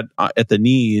cut out at the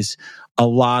knees a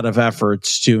lot of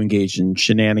efforts to engage in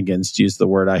shenanigans, to use the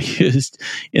word I used,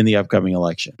 in the upcoming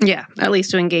election. Yeah, at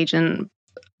least to engage in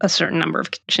a certain number of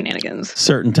shenanigans.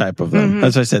 Certain type of them. Mm-hmm.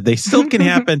 As I said, they still can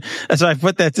happen. That's why I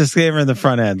put that disclaimer in the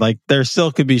front end. Like, there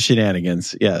still could be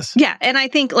shenanigans. Yes. Yeah. And I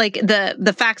think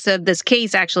the facts of this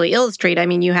case actually illustrate,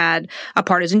 you had a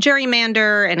partisan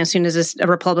gerrymander, and as soon as a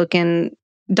Republican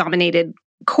dominated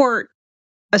court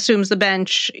assumes the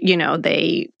bench,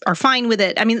 they are fine with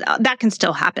it. That can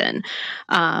still happen.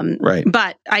 Right.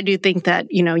 But I do think that,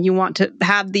 you want to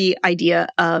have the idea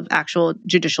of actual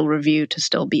judicial review to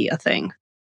still be a thing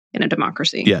in a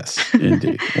democracy. Yes,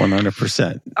 indeed.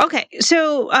 100%. Okay.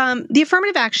 So the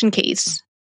affirmative action case,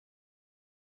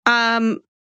 I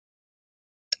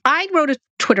wrote a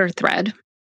Twitter thread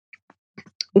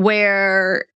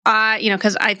where,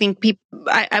 because I think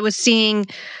I was seeing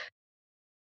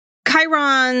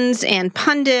chyrons and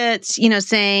pundits,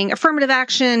 saying affirmative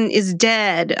action is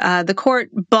dead. The court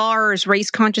bars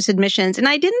race-conscious admissions. And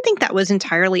I didn't think that was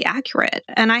entirely accurate.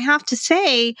 And I have to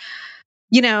say,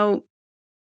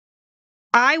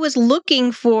 I was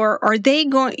looking for,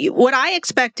 what I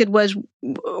expected was,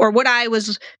 or what I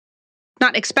was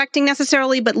not expecting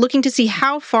necessarily, but looking to see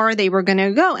how far they were going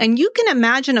to go. And you can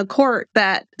imagine a court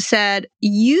that said,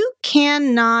 you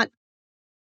cannot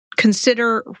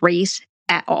consider race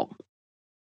at all.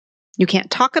 You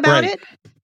can't talk about it.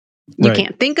 You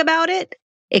can't think about it.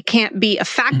 It can't be a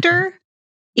factor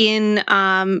in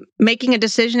making a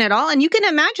decision at all. And you can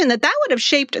imagine that would have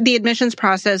shaped the admissions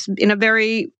process in a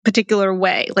very particular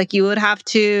way. Like, you would have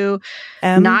to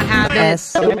not have it,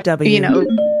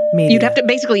 you'd have to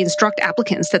basically instruct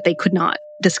applicants that they could not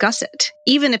discuss it.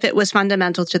 Even if it was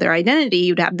fundamental to their identity,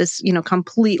 you'd have this,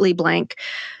 completely blank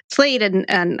slate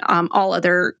and all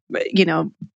other,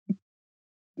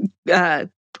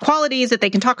 qualities that they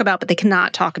can talk about, but they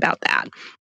cannot talk about that.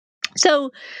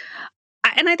 So,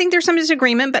 and I think there's some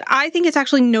disagreement, but I think it's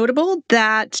actually notable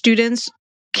that students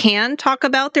can talk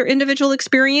about their individual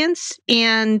experience.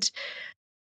 And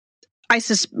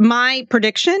my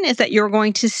prediction is that you're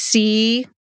going to see,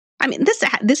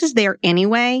 this is there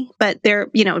anyway, but there,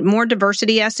 more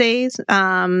diversity essays,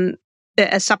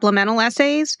 as supplemental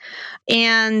essays.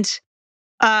 And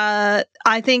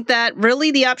I think that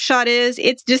really the upshot is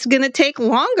it's just going to take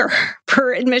longer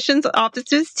for admissions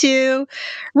offices to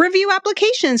review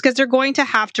applications, because they're going to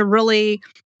have to really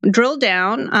drill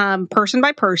down person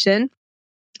by person.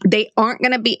 They aren't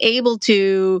going to be able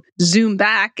to zoom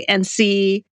back and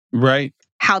see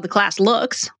how the class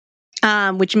looks,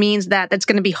 which means that it's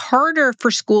going to be harder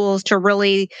for schools to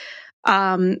really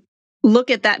look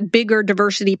at that bigger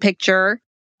diversity picture.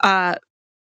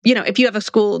 If you have a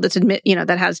school that's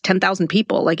that has 10,000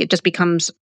 people, it just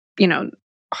becomes,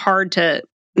 hard to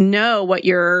know what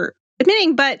you're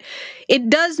admitting. But it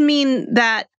does mean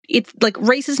that it's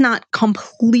race is not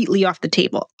completely off the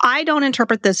table. I don't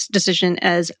interpret this decision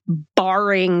as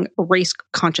barring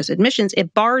race-conscious admissions.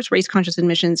 It bars race-conscious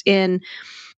admissions in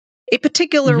a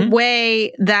particular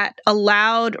way that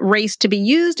allowed race to be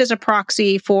used as a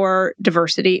proxy for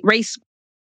diversity, race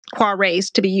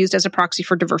to be used as a proxy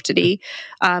for diversity,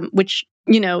 which,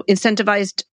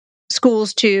 incentivized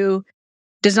schools to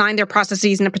design their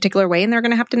processes in a particular way, and they're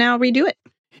going to have to now redo it.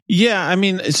 Yeah, I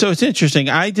mean, so it's interesting.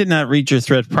 I did not read your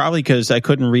thread probably because I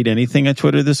couldn't read anything on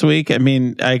Twitter this week. I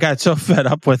mean, I got so fed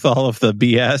up with all of the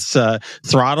BS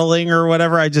throttling or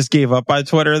whatever. I just gave up on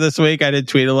Twitter this week. I didn't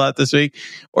tweet a lot this week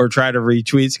or try to read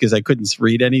tweets because I couldn't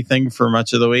read anything for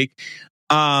much of the week.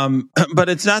 But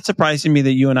it's not surprising me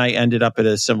that you and I ended up at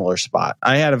a similar spot.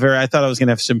 I thought I was going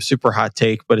to have some super hot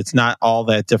take, but it's not all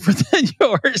that different than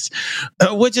yours,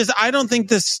 which is, I don't think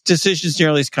this decision is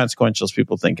nearly as consequential as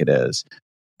people think it is.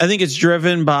 I think it's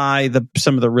driven by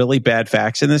some of the really bad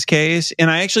facts in this case. And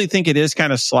I actually think it is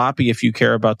kind of sloppy if you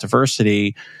care about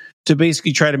diversity to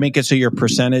basically try to make it so your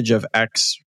percentage of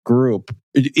X group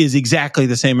is exactly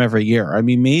the same every year. I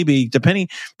mean, maybe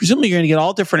presumably you're going to get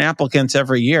all different applicants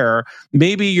every year.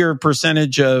 Maybe your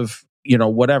percentage of,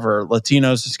 whatever,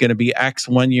 Latinos is going to be X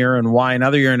one year and Y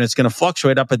another year, and it's going to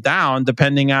fluctuate up and down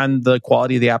depending on the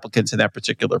quality of the applicants in that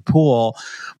particular pool.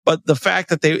 But the fact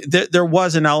that there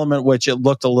was an element which it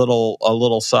looked a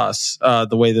little sus,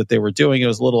 the way that they were doing it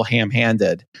was a little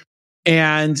ham-handed.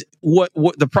 And what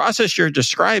the process you're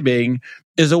describing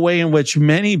is a way in which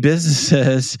many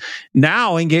businesses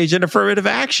now engage in affirmative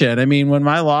action. I mean, when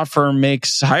my law firm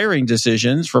makes hiring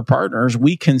decisions for partners,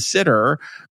 we consider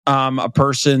a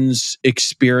person's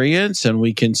experience, and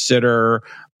we consider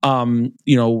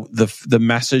the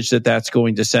message that's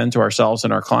going to send to ourselves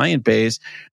and our client base.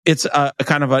 It's a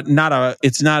kind of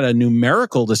it's not a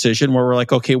numerical decision where we're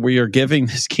like, okay, we are giving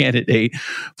this candidate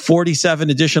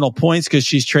 47 additional points because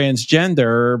she's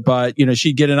transgender, but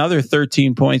she'd get another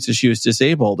 13 points if she was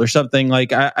disabled or something.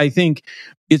 Like, I think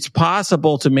it's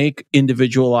possible to make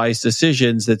individualized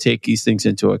decisions that take these things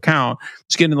into account.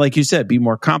 It's going to, like you said, be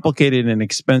more complicated and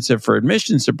expensive for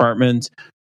admissions departments.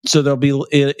 So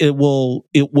it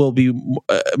will be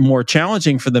more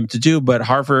challenging for them to do, but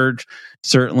Harvard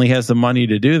certainly has the money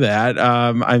to do that.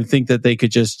 I think that they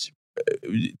could just,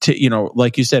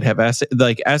 like you said, have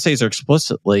essays are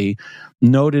explicitly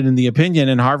noted in the opinion,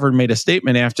 and Harvard made a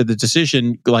statement after the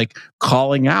decision, like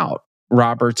calling out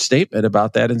Robert's statement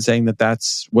about that and saying that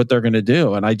that's what they're going to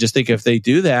do. And I just think if they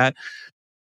do that,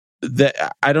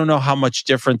 I don't know how much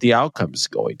different the outcome is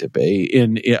going to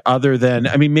be other than,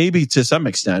 I mean, maybe to some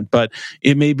extent, but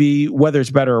it may be whether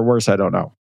it's better or worse. I don't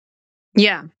know.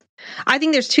 Yeah. I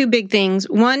think there's two big things.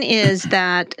 One is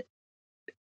that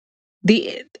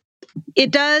it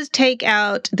does take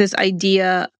out this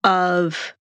idea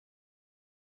of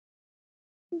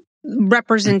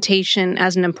representation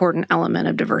as an important element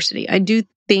of diversity. I do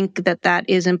think that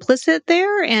is implicit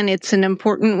there, and it's an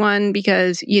important one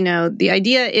because, the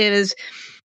idea is,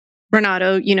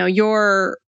 Renato,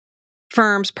 your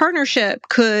firm's partnership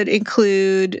could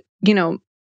include,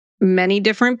 many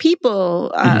different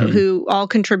people who all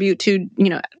contribute to,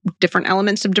 different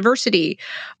elements of diversity.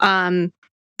 The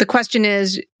question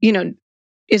is,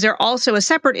 is there also a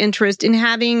separate interest in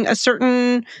having a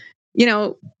certain,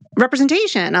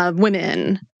 representation of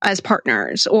women as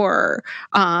partners or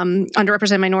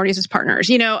underrepresented minorities as partners,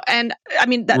 and I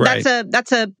mean Right.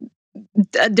 that's a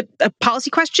policy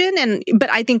question, but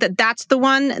I think that's the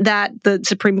one that the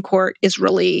Supreme Court is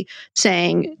really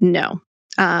saying no.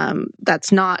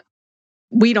 That's not.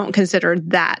 We don't consider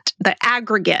that the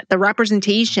aggregate, the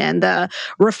representation, the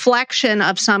reflection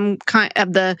of some kind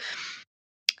of the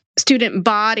student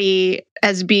body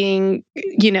as being,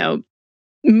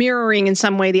 mirroring in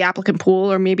some way the applicant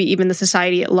pool or maybe even the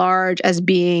society at large as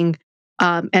being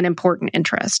an important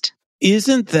interest.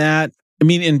 Isn't that, I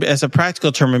mean, as a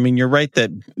practical term, I mean, you're right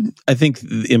that I think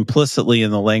implicitly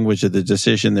in the language of the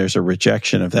decision, there's a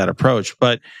rejection of that approach.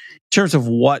 But in terms of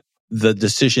what the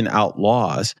decision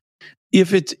outlaws,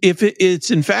 if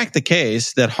it's in fact the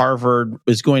case that Harvard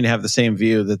is going to have the same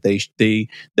view that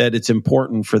that it's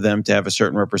important for them to have a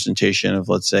certain representation of,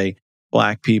 let's say,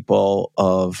 Black people,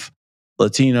 of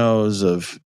Latinos,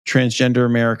 of transgender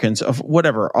Americans, of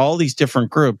whatever, all these different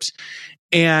groups.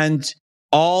 And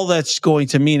all that's going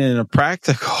to mean in a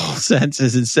practical sense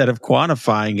is, instead of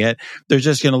quantifying it, they're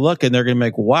just going to look and they're going to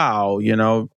make, wow,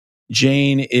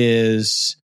 Jane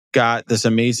is got this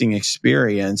amazing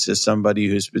experience as somebody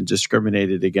who's been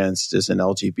discriminated against as an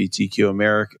LGBTQ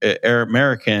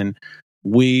American.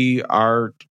 We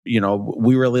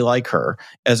really like her,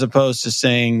 as opposed to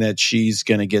saying that she's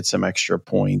going to get some extra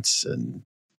points. And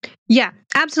yeah,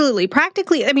 absolutely.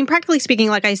 Practically speaking,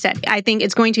 like I said, I think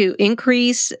it's going to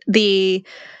increase the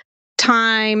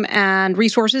time and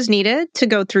resources needed to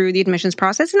go through the admissions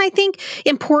process. And I think,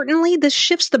 importantly, this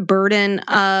shifts the burden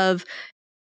of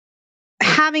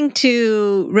having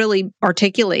to really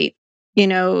articulate,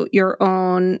 your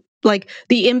own, like,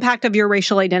 the impact of your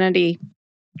racial identity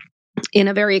in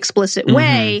a very explicit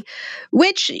way,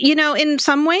 which, in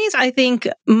some ways I think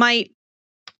might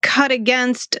cut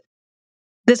against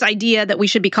this idea that we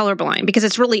should be colorblind, because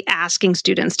it's really asking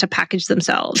students to package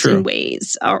themselves in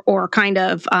ways or kind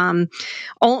of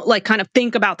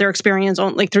think about their experience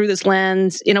only through this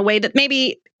lens in a way that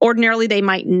maybe ordinarily they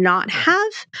might not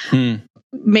have.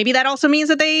 Maybe that also means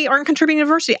that they aren't contributing to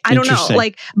diversity. I don't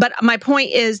know. But my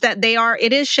point is that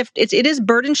it is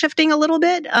burden shifting a little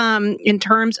bit in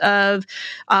terms of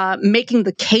making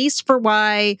the case for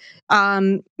why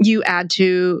you add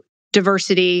to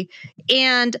diversity.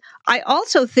 And I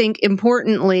also think,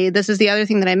 importantly, this is the other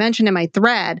thing that I mentioned in my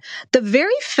thread, the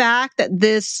very fact that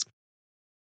this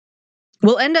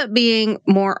will end up being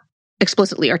more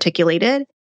explicitly articulated,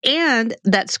 and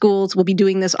that schools will be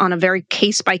doing this on a very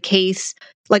case-by-case,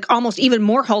 like almost even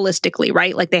more holistically,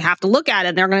 right? Like they have to look at it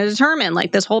and they're going to determine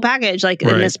like this whole package, like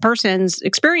in this person's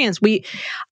experience.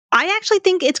 I actually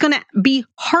think it's going to be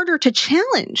harder to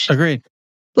challenge. Agreed.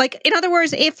 Like, in other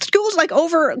words, if schools like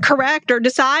overcorrect or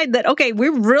decide that, okay, we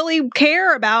really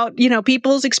care about,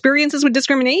 people's experiences with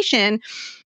discrimination,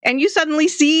 and you suddenly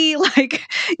see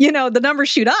the numbers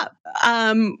shoot up,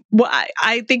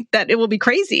 I think that it will be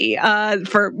crazy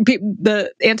for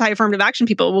the anti-affirmative action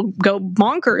people will go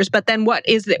bonkers. But then what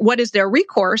is their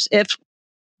recourse if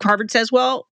Harvard says,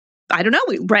 well, I don't know,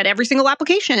 we read every single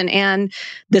application and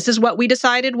this is what we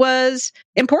decided was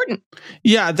important.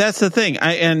 Yeah, that's the thing.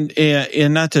 And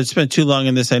not to spend too long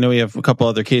in this, I know we have a couple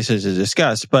other cases to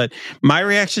discuss, but my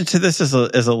reaction to this as a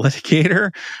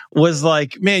litigator was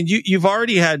like, man, you've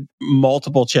already had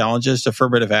multiple challenges to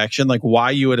affirmative action. Like,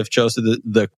 why you would have chosen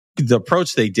the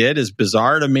approach they did is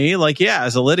bizarre to me. Like, yeah,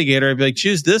 as a litigator, I'd be like,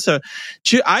 choose this. I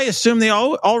assume they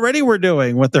already were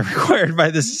doing what they're required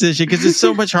by this decision because it's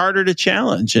so much harder to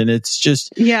challenge. And it's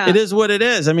just, it is what it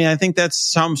is. I mean, I think that's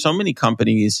so many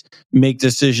companies make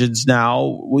decisions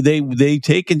now. They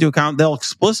take into account, they'll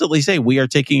explicitly say, we are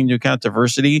taking into account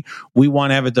diversity. We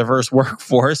want to have a diverse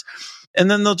workforce. And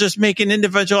then they'll just make an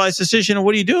individualized decision. And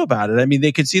what do you do about it? I mean,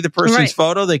 they could see the person's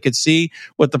photo. They could see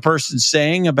what the person's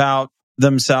saying about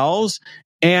themselves,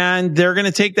 and they're going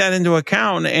to take that into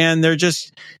account. And they're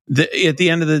just, at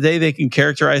the end of the day, they can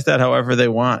characterize that however they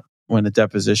want when a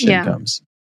deposition comes.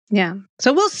 Yeah.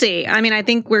 So we'll see. I mean, I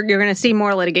think you're going to see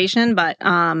more litigation, but,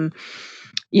 we'll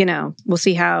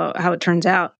see how it turns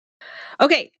out.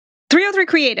 Okay. 303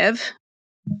 Creative.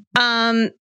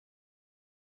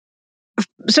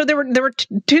 So there were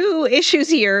two issues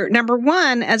here. Number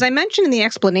one, as I mentioned in the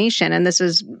explanation, and this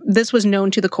was known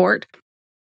to the court,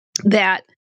 that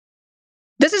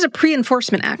this is a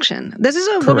pre-enforcement action. This is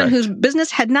a woman whose business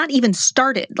had not even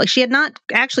started. Like, she had not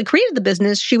actually created the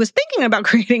business. She was thinking about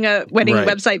creating a wedding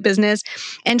website business,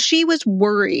 and she was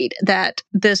worried that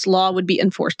this law would be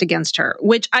enforced against her,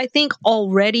 which I think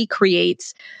already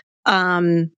creates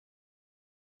some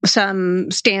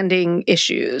standing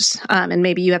issues. And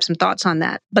maybe you have some thoughts on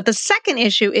that. But the second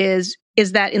issue is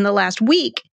that in the last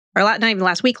week, or not even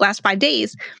last week, last 5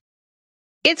 days,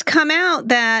 it's come out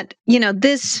that,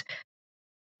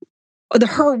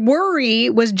 her worry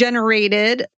was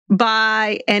generated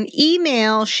by an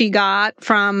email she got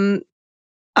from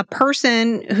a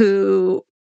person who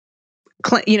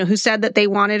said that they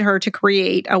wanted her to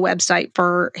create a website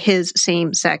for his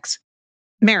same-sex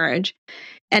marriage.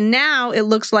 And now it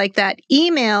looks like that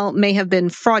email may have been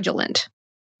fraudulent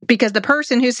because the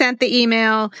person who sent the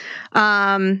email,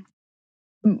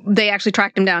 they actually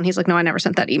tracked him down. He's like, no, I never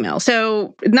sent that email.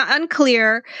 So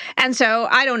unclear. And so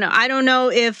I don't know. I don't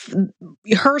know if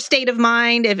her state of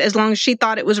mind, if as long as she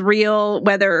thought it was real,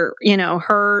 whether,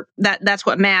 that's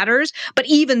what matters. But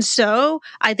even so,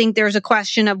 I think there's a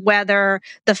question of whether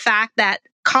the fact that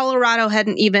Colorado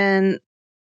hadn't even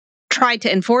tried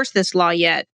to enforce this law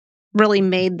yet really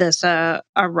made this a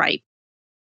ripe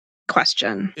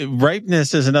question.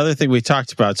 Ripeness is another thing we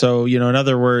talked about. So, in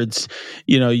other words,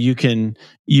 you can,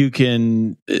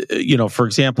 for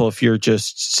example, if you're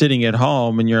just sitting at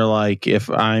home and you're like, if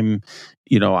I'm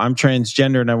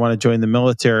transgender and I want to join the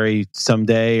military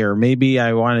someday, or maybe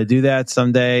I want to do that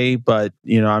someday, but,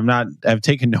 I've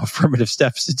taken no affirmative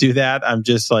steps to do that. I'm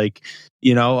just like,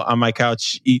 on my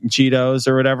couch eating Cheetos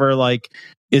or whatever. Like,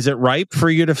 is it ripe for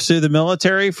you to sue the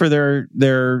military for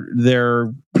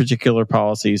their particular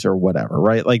policies or whatever,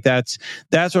 right? Like that's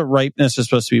what ripeness is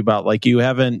supposed to be about. Like, you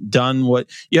haven't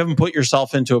put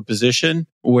yourself into a position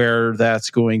where that's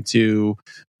going to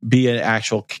be an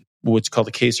actual, what's called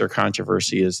a case or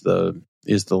controversy is the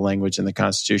language in the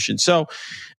Constitution. So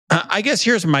I guess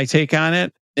here's my take on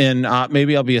it. And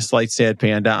maybe I'll be a slight sad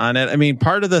panda on it. I mean,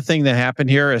 part of the thing that happened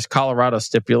here is Colorado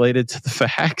stipulated to the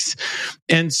facts.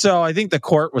 And so I think the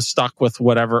court was stuck with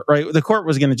whatever, right? The court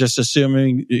was going to just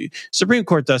assume, Supreme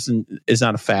Court is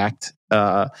not a fact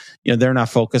they're not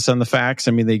focused on the facts.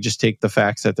 I mean, they just take the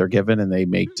facts that they're given and they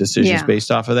make decisions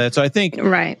based off of that. So I think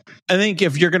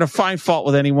if you're going to find fault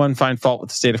with anyone, find fault with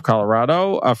the state of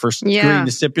Colorado for agreeing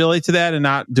to stipulate to that and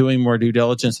not doing more due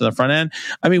diligence on the front end.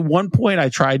 I mean, one point I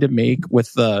tried to make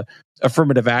with the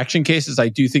affirmative action cases, I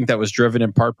do think that was driven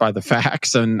in part by the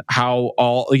facts and how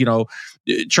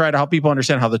try to help people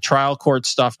understand how the trial court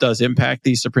stuff does impact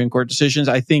these Supreme Court decisions.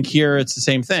 I think here it's the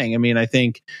same thing. I mean, I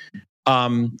think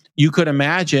you could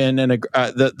imagine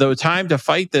the time to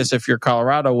fight this, if you're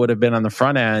Colorado, would have been on the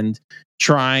front end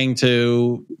trying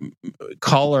to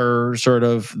color sort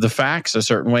of the facts a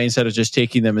certain way instead of just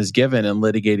taking them as given and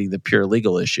litigating the pure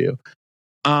legal issue.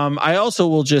 I also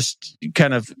will just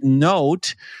kind of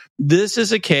note, this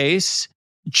is a case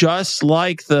just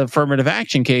like the affirmative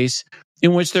action case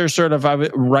in which there's sort of a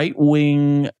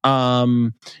right-wing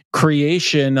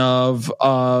creation of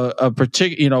a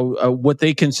particular, what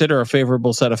they consider a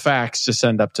favorable set of facts to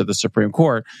send up to the Supreme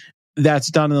Court.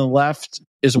 That's done on the left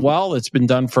as well. It's been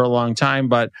done for a long time,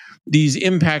 but these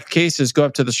impact cases go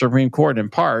up to the Supreme Court in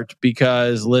part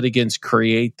because litigants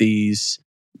create these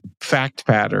fact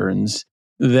patterns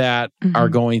that are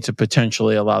going to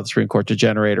potentially allow the Supreme Court to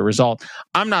generate a result.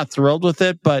 I'm not thrilled with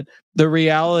it, but the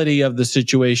reality of the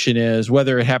situation is,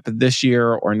 whether it happened this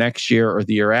year or next year or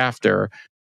the year after,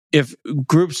 if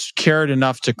groups cared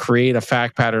enough to create a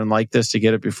fact pattern like this to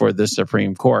get it before the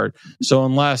Supreme Court, so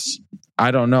unless,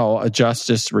 I don't know, a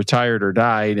justice retired or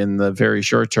died in the very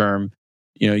short term,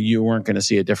 you weren't going to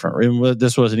see a different.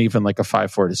 This wasn't even like a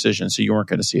 5-4 decision, so you weren't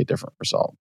going to see a different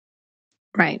result.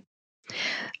 Right.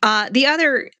 The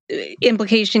other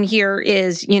implication here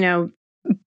is,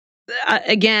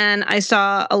 again, I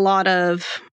saw a lot of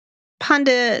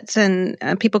pundits and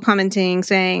people commenting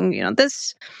saying,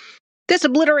 this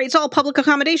obliterates all public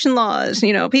accommodation laws.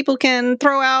 People can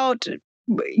throw out,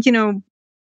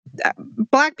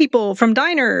 Black people from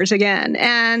diners again.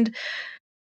 And,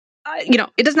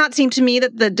 it does not seem to me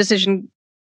that the decision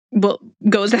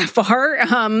goes that far.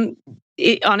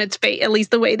 On its face, at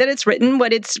least the way that it's written.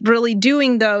 What it's really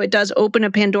doing, though, it does open a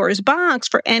Pandora's box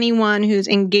for anyone who's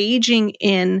engaging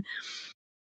in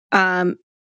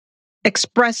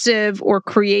expressive or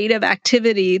creative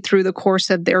activity through the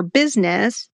course of their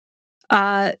business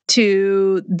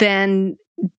to then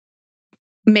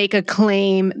make a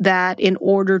claim that in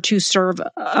order to serve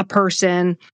a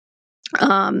person,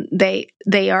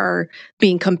 they are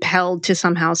being compelled to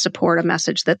somehow support a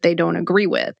message that they don't agree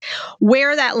with.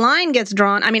 Where that line gets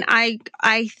drawn, I mean,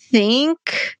 I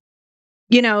think,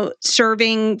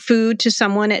 serving food to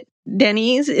someone at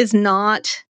Denny's is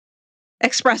not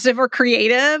expressive or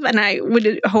creative, and I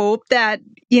would hope that,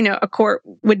 a court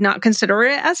would not consider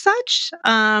it as such.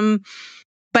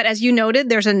 But as you noted,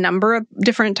 there's a number of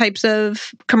different types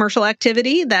of commercial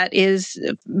activity that is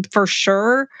for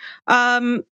sure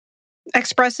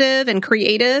expressive and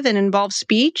creative and involves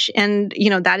speech. And,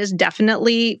 that is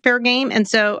definitely fair game. And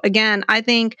so, again, I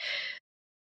think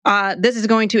this is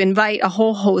going to invite a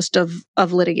whole host of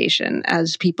litigation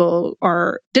as people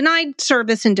are denied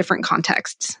service in different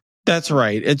contexts. That's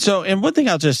right. And one thing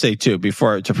I'll just say, too,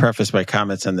 to preface my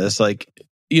comments on this,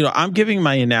 I'm giving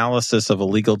my analysis of a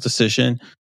legal decision.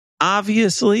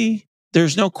 Obviously,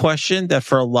 there's no question that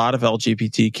for a lot of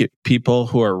LGBT people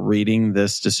who are reading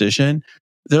this decision,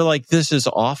 they're like, this is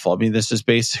awful. I mean, this is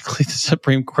basically the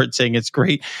Supreme Court saying it's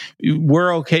great.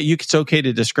 We're okay. It's okay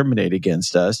to discriminate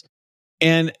against us.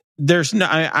 And there's no,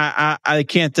 I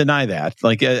can't deny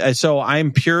that. So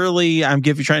I'm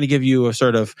trying to give you a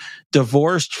sort of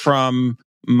divorced from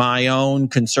my own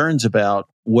concerns about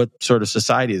what sort of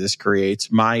society this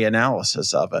creates, my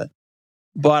analysis of it.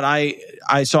 But I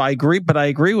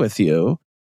agree with you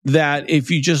that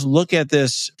if you just look at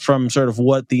this from sort of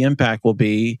what the impact will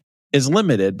be, is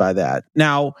limited by that.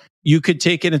 Now, you could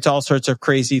take it into all sorts of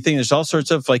crazy things. There's all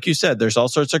sorts of, like you said, there's all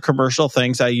sorts of commercial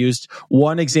things. I used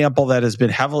one example that has been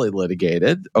heavily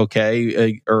litigated,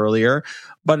 earlier.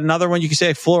 But another one, you could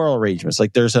say floral arrangements.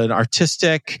 Like there's an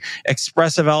artistic,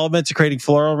 expressive element to creating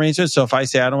floral arrangements. So if I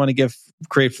say I don't want to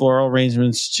create floral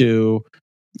arrangements to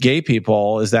gay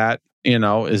people, is that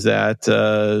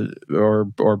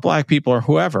or Black people or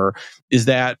whoever, is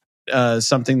that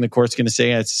something the court's going to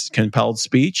say it's compelled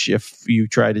speech if you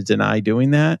try to deny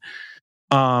doing that?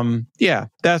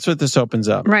 That's what this opens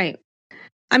up. Right.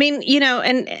 I mean,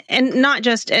 and not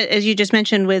just as you just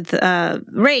mentioned with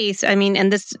race. I mean,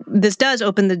 and this does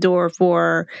open the door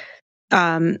for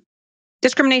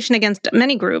discrimination against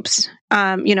many groups.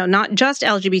 Not just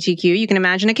LGBTQ. You can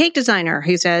imagine a cake designer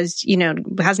who says,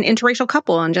 has an interracial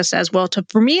couple and just says, well,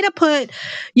 for me to put,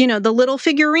 the little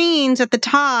figurines at the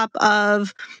top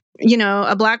of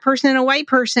a black person and a white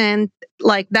person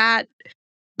like that.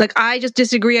 Like, I just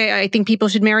disagree. I think people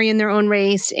should marry in their own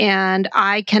race, and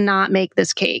I cannot make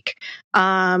this cake.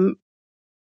 I'm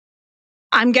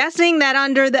guessing that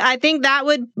I think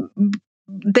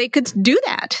they could do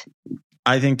that.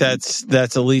 I think that's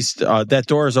at least that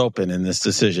door is open in this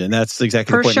decision. That's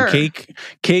exactly the point. Sure.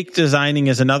 Cake designing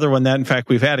is another one that, in fact,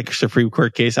 we've had a Supreme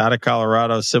Court case out of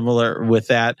Colorado similar with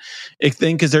that. I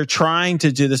think because they're trying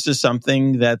to do this as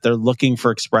something that they're looking for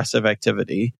expressive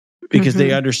activity because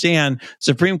they understand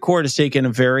Supreme Court has taken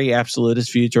a very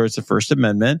absolutist view towards the First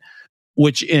Amendment,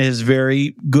 which is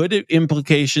very good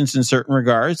implications in certain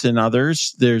regards. In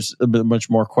others, there's a bit much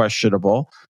more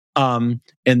questionable. And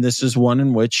this is one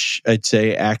in which I'd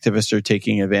say activists are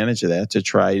taking advantage of that to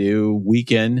try to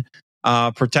weaken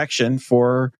protection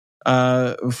for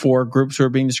groups who are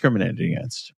being discriminated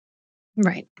against.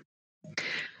 Right.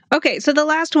 Okay, so the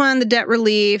last one, the debt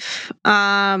relief.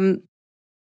 I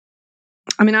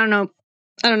don't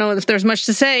know if there's much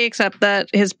to say except that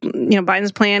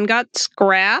Biden's plan got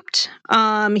scrapped.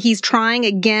 He's trying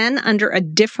again under a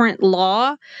different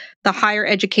law, the Higher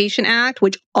Education Act,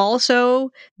 which also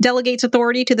delegates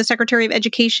authority to the Secretary of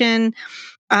Education.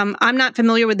 I'm not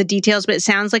familiar with the details, but it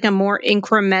sounds like a more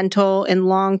incremental and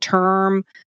long-term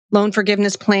loan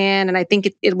forgiveness plan. And I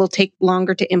think it will take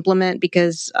longer to implement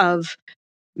because of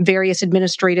various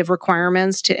administrative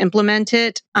requirements to implement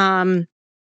it.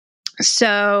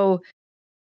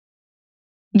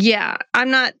 Yeah,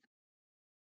 I'm not.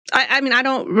 I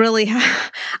don't really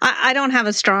have. I don't have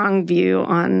a strong view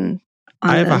on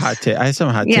I have this. a hot take. I have some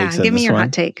hot takes. Yeah, give me your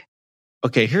hot take.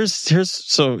 Okay, here's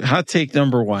so hot take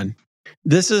number one.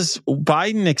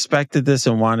 Biden expected this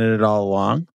and wanted it all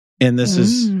along, and this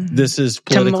is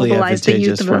politically to mobilize the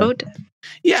youth vote.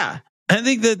 Yeah. I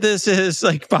think that this is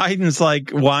like Biden's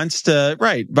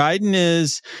Biden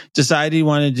is decided he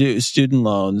wanted to do student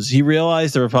loans. He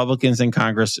realized the Republicans in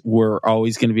Congress were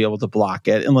always going to be able to block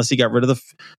it unless he got rid of the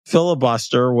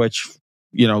filibuster, which,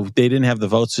 they didn't have the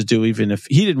votes to do, even if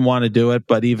he didn't want to do it.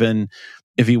 But even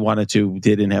if he wanted to,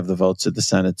 they didn't have the votes at the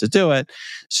Senate to do it.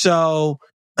 So,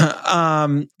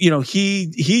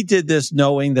 he did this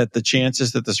knowing that the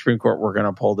chances that the Supreme Court were going to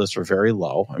uphold this were very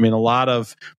low. I mean, a lot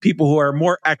of people who are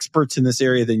more experts in this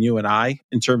area than you and I,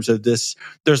 in terms of this,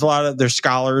 there's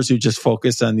scholars who just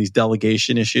focus on these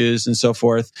delegation issues and so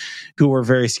forth, who were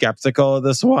very skeptical of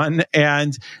this one,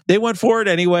 and they went forward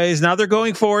anyways. Now they're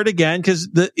going forward again because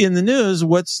in the news,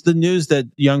 what's the news that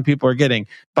young people are getting?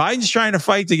 Biden's trying to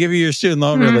fight to give you your student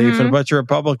loan relief, and a bunch of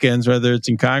Republicans, whether it's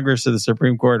in Congress or the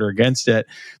Supreme Court, are against it.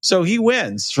 So he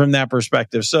wins from that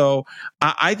perspective. So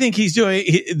I think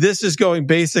this is going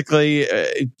basically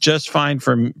just fine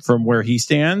from where he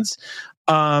stands.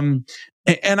 And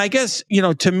I guess,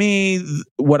 to me,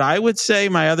 what I would say,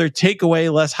 my other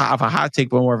takeaway, less of a hot take,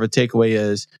 but more of a takeaway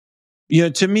is,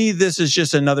 to me, this is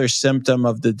just another symptom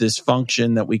of the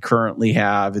dysfunction that we currently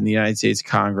have in the United States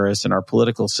Congress and our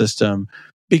political system,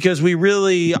 because we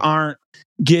really aren't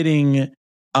getting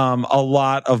a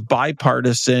lot of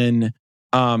bipartisan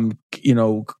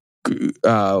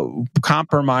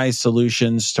compromise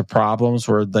solutions to problems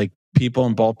where like people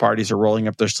in both parties are rolling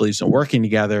up their sleeves and working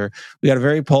together. We got a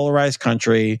very polarized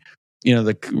country.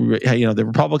 The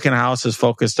Republican House is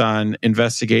focused on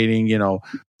investigating,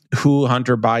 who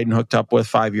Hunter Biden hooked up with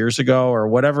 5 years ago or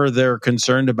whatever they're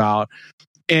concerned about.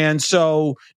 And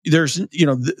so there's,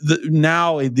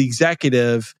 now the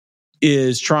executive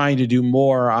is trying to do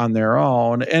more on their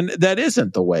own. And that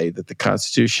isn't the way that the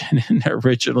Constitution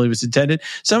originally was intended.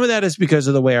 Some of that is because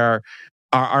of the way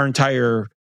our entire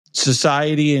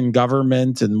society and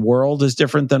government and world is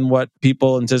different than what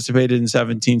people anticipated in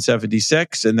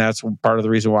 1776. And that's part of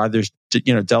the reason why there's,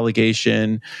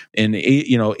 delegation and,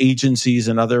 agencies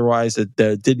and otherwise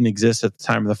that didn't exist at the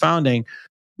time of the founding.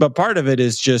 But part of it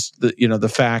is just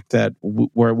the fact that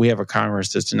where we have a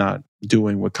Congress that's not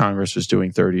doing what Congress was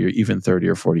doing 30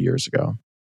 or 40 years ago.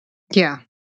 Yeah,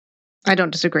 I don't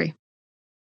disagree.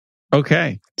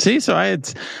 Okay. See, so I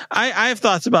have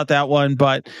thoughts about that one,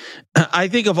 but I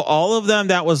think of all of them,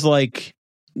 that was like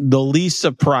the least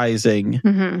surprising.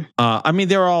 I mean,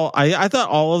 they're all, I thought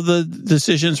all of the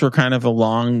decisions were kind of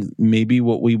along maybe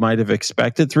what we might have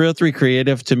expected. 303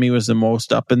 Creative to me was the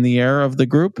most up in the air of the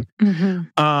group.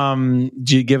 Given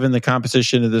the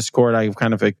composition of this court, I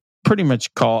kind of pretty much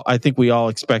I think we all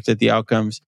expected the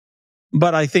outcomes.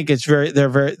 But I think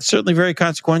they're certainly very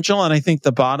consequential. And I think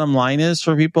the bottom line is,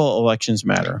 for people, elections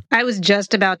matter. I was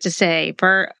just about to say,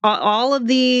 for all of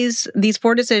these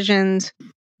 4 decisions,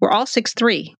 we're all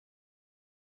 6-3.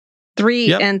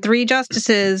 Three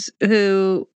justices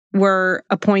who were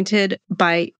appointed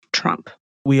by Trump.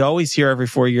 we always hear every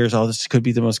 4 years, oh, this could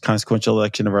be the most consequential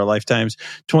election of our lifetimes.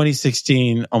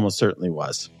 2016 almost certainly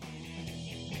was.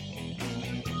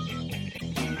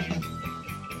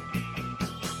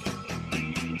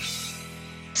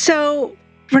 So,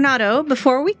 Renato,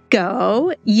 before we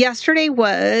go, yesterday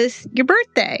was your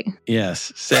birthday.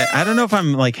 Yes. So I don't know if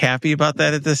I'm like happy about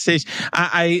that at this stage.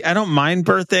 I don't mind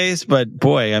birthdays, but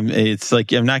boy, it's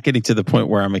like I'm not getting to the point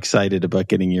where I'm excited about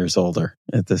getting years older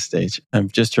at this stage.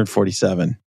 I've just turned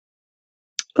 47.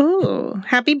 Ooh,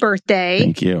 happy birthday.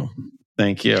 Thank you.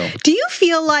 Thank you. Do you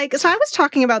feel like, so I was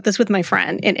talking about this with my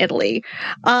friend in Italy.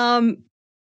 I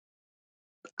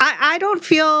don't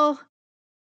feel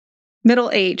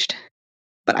middle-aged,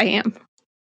 but I am.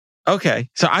 Okay.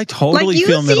 So I totally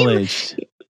feel middle-aged.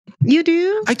 You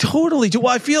do? I totally do.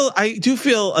 Well, I do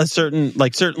feel a certain,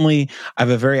 like, certainly I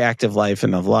have a very active life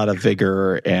and a lot of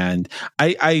vigor. And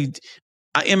I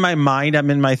in my mind, I'm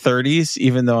in my 30s,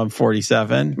 even though I'm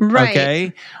 47. Right.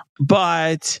 Okay.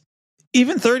 But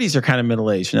even 30s are kind of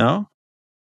middle-aged, no?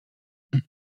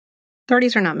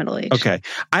 30s are not middle-aged. Okay.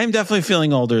 I'm definitely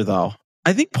feeling older, though.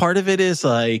 I think part of it is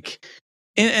like,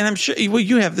 and I'm sure, well,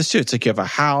 you have this too. It's like you have a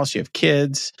house, you have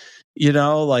kids,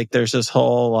 like there's this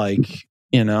whole like,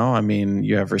 I mean,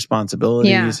 you have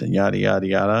responsibilities and yada, yada,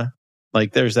 yada.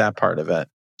 Like there's that part of it.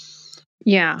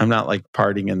 Yeah. I'm not like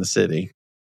partying in the city.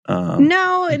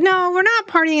 No, we're not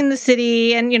partying in the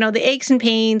city. And, the aches and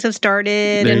pains have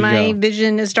started and my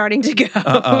vision is starting to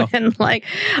go. And like,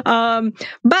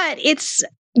 but it's,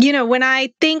 when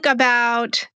I think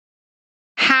about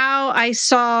how I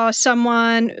saw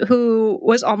someone who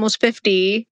was almost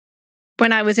 50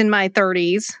 when I was in my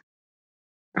 30s,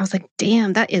 I was like,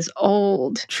 damn, that is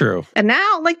old. True. And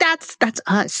now, like, that's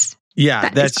us. Yeah,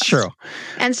 that's true.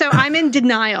 And so I'm in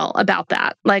denial about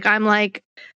that. Like, I'm like,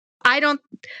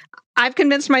 I've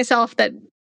convinced myself that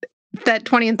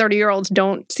 20 and 30-year-olds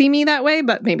don't see me that way,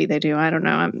 but maybe they do. I don't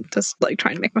know. I'm just like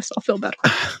trying to make myself feel better.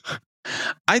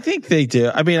 I think they do.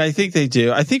 I mean, I think they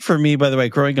do. I think for me, by the way,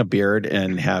 growing a beard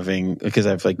and because I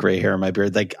have like gray hair in my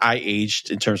beard, like I aged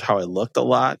in terms of how I looked a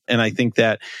lot. And I think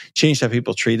that changed how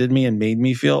people treated me and made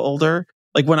me feel older.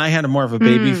 Like when I had more of a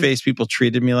baby face, people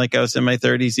treated me like I was in my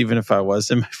 30s, even if I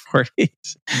was in my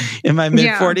 40s, in my mid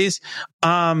 40s.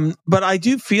 But I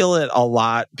do feel it a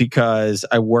lot because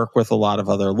I work with a lot of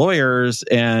other lawyers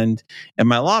and in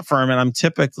my law firm, and I'm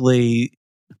typically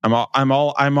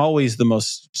I'm always the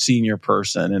most senior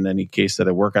person in any case that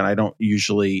I work on.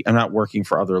 I'm not working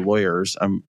for other lawyers.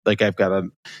 I've got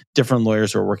different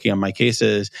lawyers who are working on my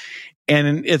cases.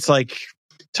 And it's like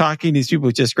talking to these people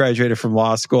who just graduated from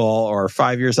law school or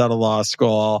 5 years out of law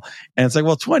school. And it's like,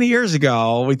 well, 20 years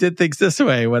ago, we did things this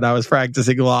way when I was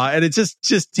practicing law. And it's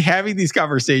just having these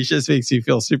conversations makes you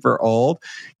feel super old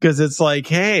because it's like,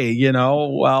 hey,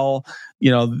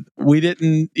 we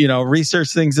didn't,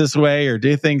 research things this way or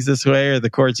do things this way, or the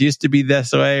courts used to be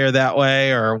this way or that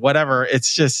way or whatever.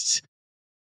 It's just,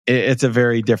 it's a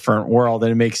very different world.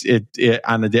 And it makes it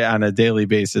on a daily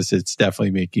basis, it's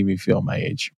definitely making me feel my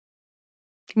age.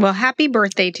 Well, happy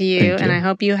birthday to you. And I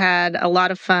hope you had a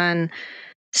lot of fun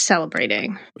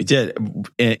celebrating. We did.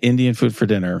 Indian food for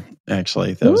dinner,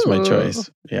 actually. That was my choice.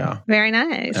 Yeah. Very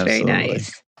nice. Absolutely. Very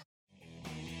nice.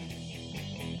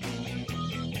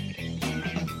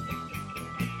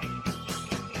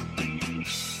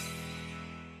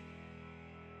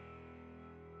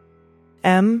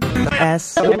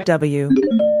 MSW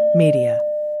Media.